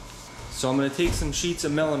 So I'm going to take some sheets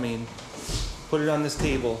of melamine, put it on this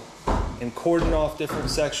table, and cordon off different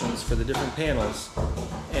sections for the different panels.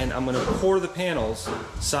 And I'm going to pour the panels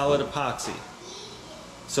solid epoxy.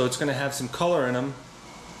 So it's going to have some color in them.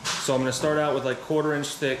 So I'm going to start out with like 1/4 inch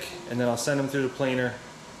thick, and then I'll send them through the planer,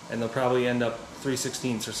 and they'll probably end up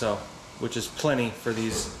 3/16 or so, which is plenty for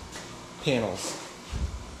these panels.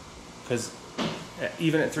 Because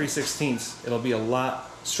even at 3/16, it'll be a lot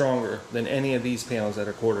stronger than any of these panels that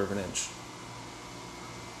are 1/4 inch.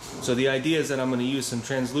 So the idea is that I'm going to use some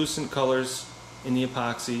translucent colors in the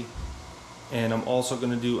epoxy, and I'm also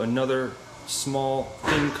going to do another small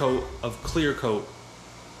thin coat of clear coat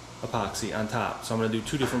epoxy on top. So I'm going to do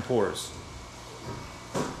 2 different pours.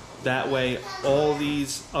 That way all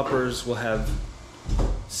these uppers will have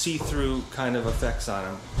see-through kind of effects on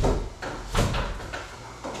them.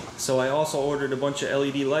 So I also ordered a bunch of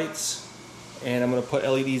LED lights, and I'm going to put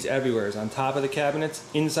LEDs everywhere, on top of the cabinets,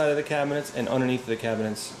 inside of the cabinets, and underneath the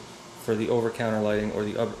cabinets for the over-counter lighting or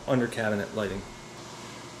the under-cabinet lighting.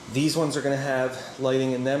 These ones are going to have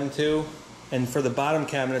lighting in them too, and for the bottom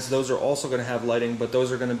cabinets, those are also going to have lighting, but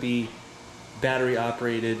those are going to be battery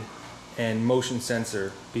operated and motion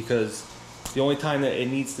sensor, because the only time that it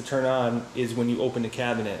needs to turn on is when you open the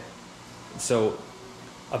cabinet. So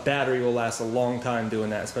a battery will last a long time doing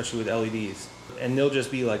that, especially with LEDs, and they'll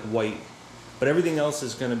just be like white, but everything else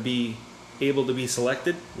is going to be able to be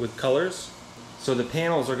selected with colors. So the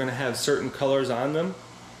panels are going to have certain colors on them,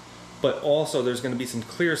 but also there's going to be some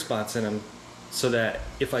clear spots in them, so that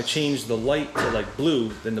if I change the light to like blue,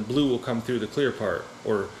 then the blue will come through the clear part,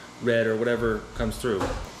 or red, or whatever comes through.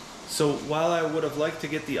 So while I would have liked to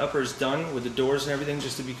get the uppers done with the doors and everything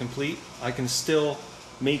just to be complete, I can still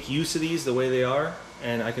make use of these the way they are,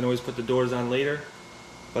 and I can always put the doors on later.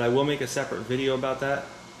 But I will make a separate video about that.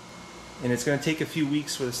 And it's going to take a few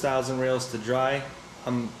weeks for the stiles and rails to dry.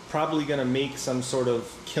 I'm probably going to make some sort of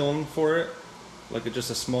kiln for it, like just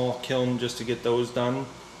a small kiln just to get those done.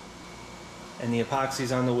 And the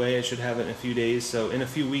epoxy's on the way. I should have it in a few days. So in a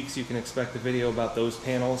few weeks you can expect a video about those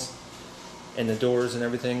panels and the doors and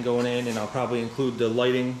everything going in, and I'll probably include the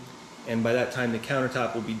lighting, and by that time the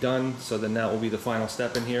countertop will be done, so then that will be the final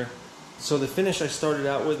step in here. So the finish I started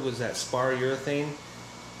out with was that spar urethane,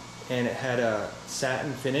 and it had a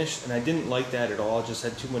satin finish, and I didn't like that at all. It just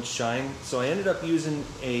had too much shine. So I ended up using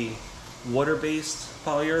a water-based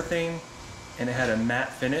polyurethane, and it had a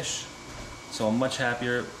matte finish. So I'm much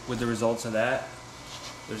happier with the results of that.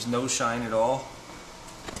 There's no shine at all.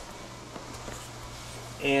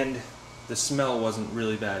 And the smell wasn't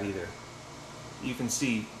really bad either. You can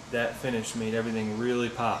see that finish made everything really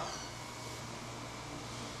pop.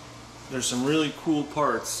 There's some really cool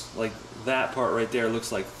parts, like that part right there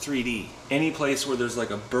looks like 3D. Any place where there's like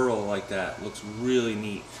a burl like that looks really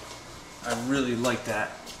neat. I really like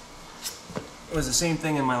that. It was the same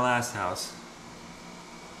thing in my last house.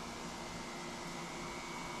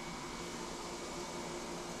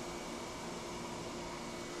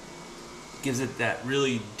 Gives it that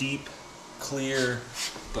really deep, clear,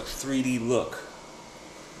 but 3D look.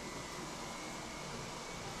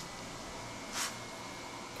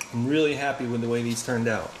 I'm really happy with the way these turned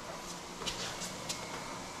out.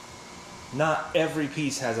 Not every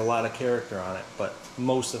piece has a lot of character on it, but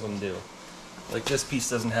most of them do. Like this piece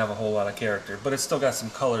doesn't have a whole lot of character, but it's still got some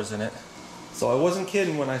colors in it. So I wasn't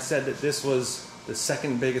kidding when I said that this was the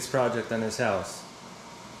second biggest project on this house.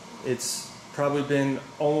 It's probably been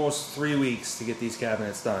almost 3 weeks to get these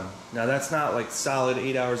cabinets done. Now that's not like solid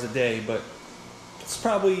 8 hours a day, but it's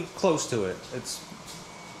probably close to it. It's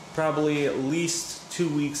probably at least 2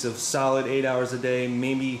 weeks of solid 8 hours a day,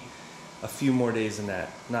 maybe a few more days than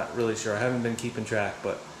that. Not really sure. I haven't been keeping track,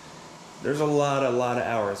 but there's a lot of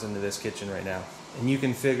hours into this kitchen right now. And you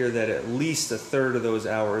can figure that at least a third of those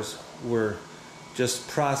hours were just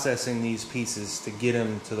processing these pieces to get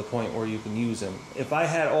them to the point where you can use them. If I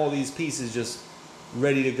had all these pieces just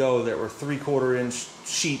ready to go that were 3/4 inch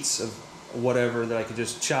sheets of whatever that I could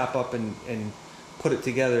just chop up and put it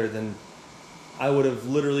together, then I would have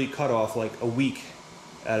literally cut off like a week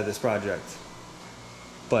out of this project.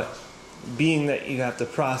 But being that you have to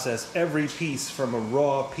process every piece from a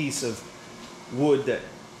raw piece of wood that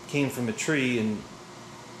came from a tree, and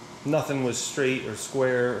nothing was straight or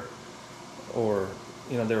square, or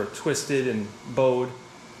you know, they were twisted and bowed.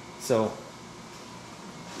 So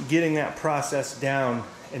getting that process down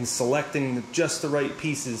and selecting just the right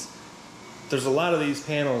pieces, there's a lot of these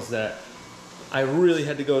panels that I really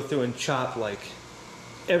had to go through and chop like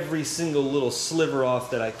every single little sliver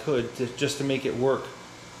off that I could just to make it work.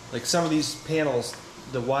 Like some of these panels,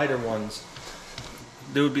 the wider ones,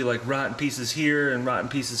 there would be like rotten pieces here and rotten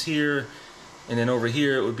pieces here, and then over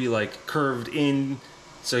here it would be like curved in.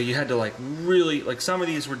 So you had to like really, like some of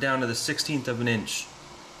these were down to the 1/16 of an inch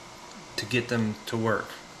to get them to work.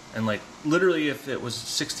 And like literally if it was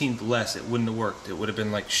 1/16 less, it wouldn't have worked. It would have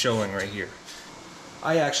been like showing right here.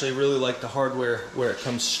 I actually really like the hardware where it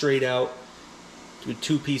comes straight out with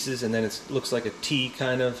 2 pieces, and then it looks like a T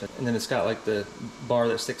kind of, and then it's got like the bar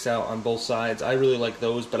that sticks out on both sides. I really like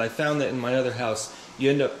those, but I found that in my other house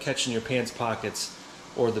you end up catching your pants pockets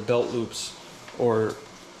or the belt loops or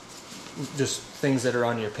just things that are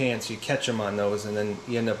on your pants. You catch them on those and then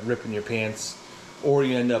you end up ripping your pants, or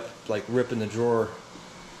you end up like ripping the drawer.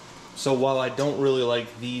 So while I don't really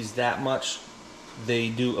like these that much, they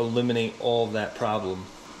do eliminate all of that problem.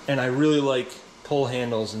 And I really like pull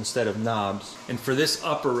handles instead of knobs. And for this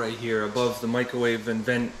upper right here above the microwave and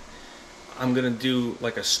vent, I'm gonna do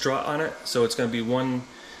like a strut on it. So it's gonna be one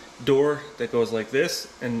door that goes like this,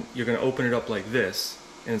 and you're gonna open it up like this,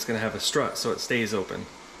 and it's gonna have a strut so it stays open.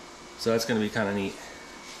 So that's gonna be kind of neat.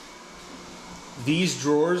 These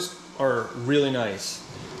drawers are really nice.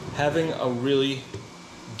 Having a really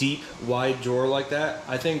deep, wide drawer like that,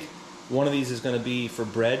 I think one of these is gonna be for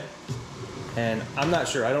bread. And I'm not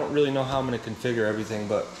sure, I don't really know how I'm going to configure everything,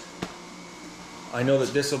 but I know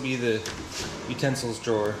that this will be the utensils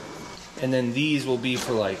drawer, and then these will be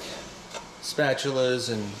for like spatulas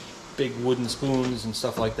and big wooden spoons and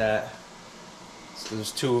stuff like that. So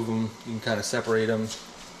there's 2 of them, you can kind of separate them.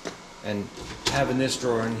 And having this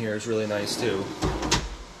drawer in here is really nice too.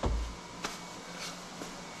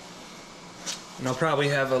 And I'll probably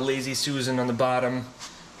have a Lazy Susan on the bottom,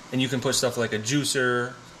 and you can put stuff like a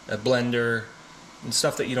juicer, a blender, and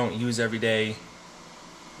stuff that you don't use every day.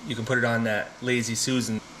 You can put it on that Lazy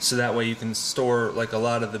Susan, so that way you can store like a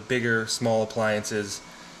lot of the bigger small appliances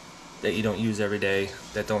that you don't use every day,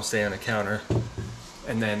 that don't stay on the counter.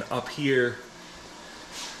 And then up here,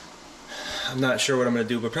 I'm not sure what I'm going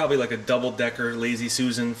to do, but probably like a double-decker Lazy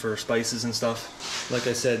Susan for spices and stuff. Like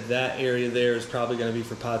I said, that area there is probably going to be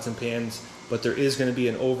for pots and pans, but there is going to be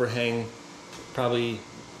an overhang, probably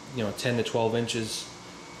 10 to 12 inches.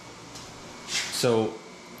 So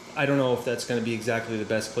I don't know if that's going to be exactly the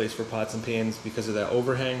best place for pots and pans because of that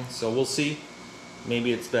overhang, so we'll see.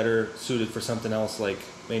 Maybe it's better suited for something else, like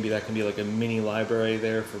maybe that can be like a mini library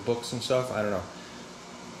there for books and stuff. I don't know.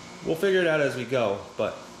 We'll figure it out as we go,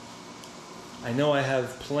 but I know I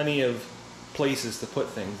have plenty of places to put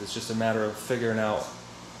things. It's just a matter of figuring out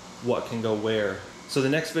what can go where. So the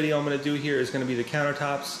next video I'm going to do here is going to be the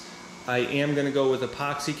countertops. I am going to go with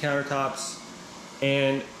epoxy countertops,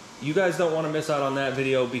 and you guys don't want to miss out on that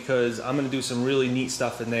video because I'm going to do some really neat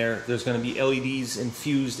stuff in there. There's going to be LEDs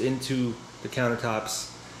infused into the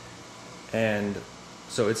countertops, and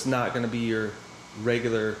so it's not going to be your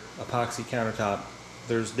regular epoxy countertop.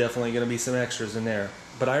 There's definitely going to be some extras in there.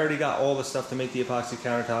 But I already got all the stuff to make the epoxy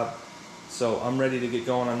countertop, so I'm ready to get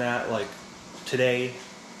going on that like today,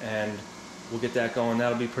 and we'll get that going.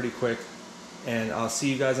 That'll be pretty quick, and I'll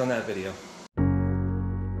see you guys on that video.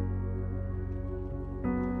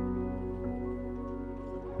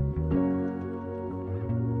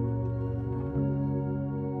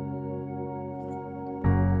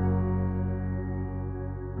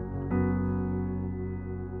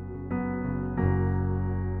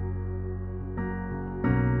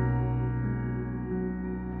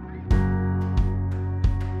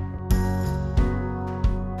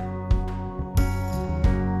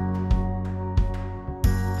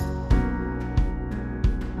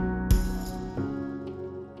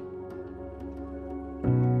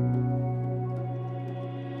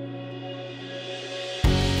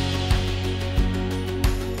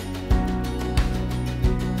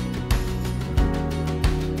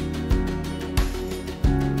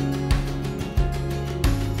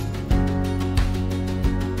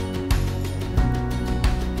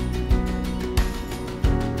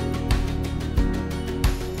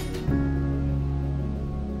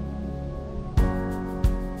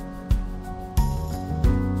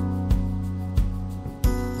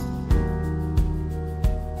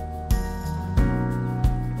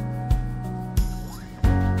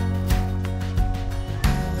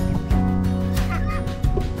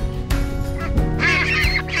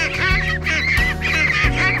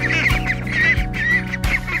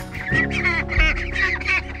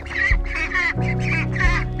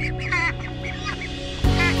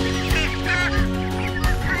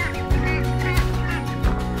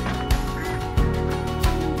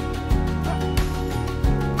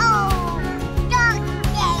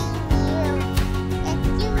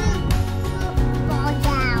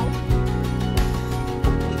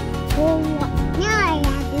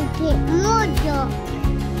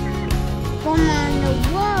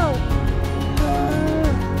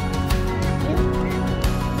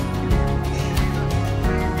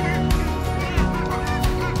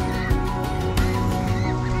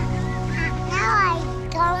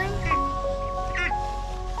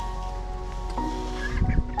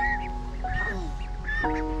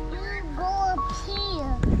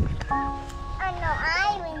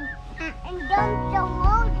 And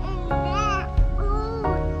don't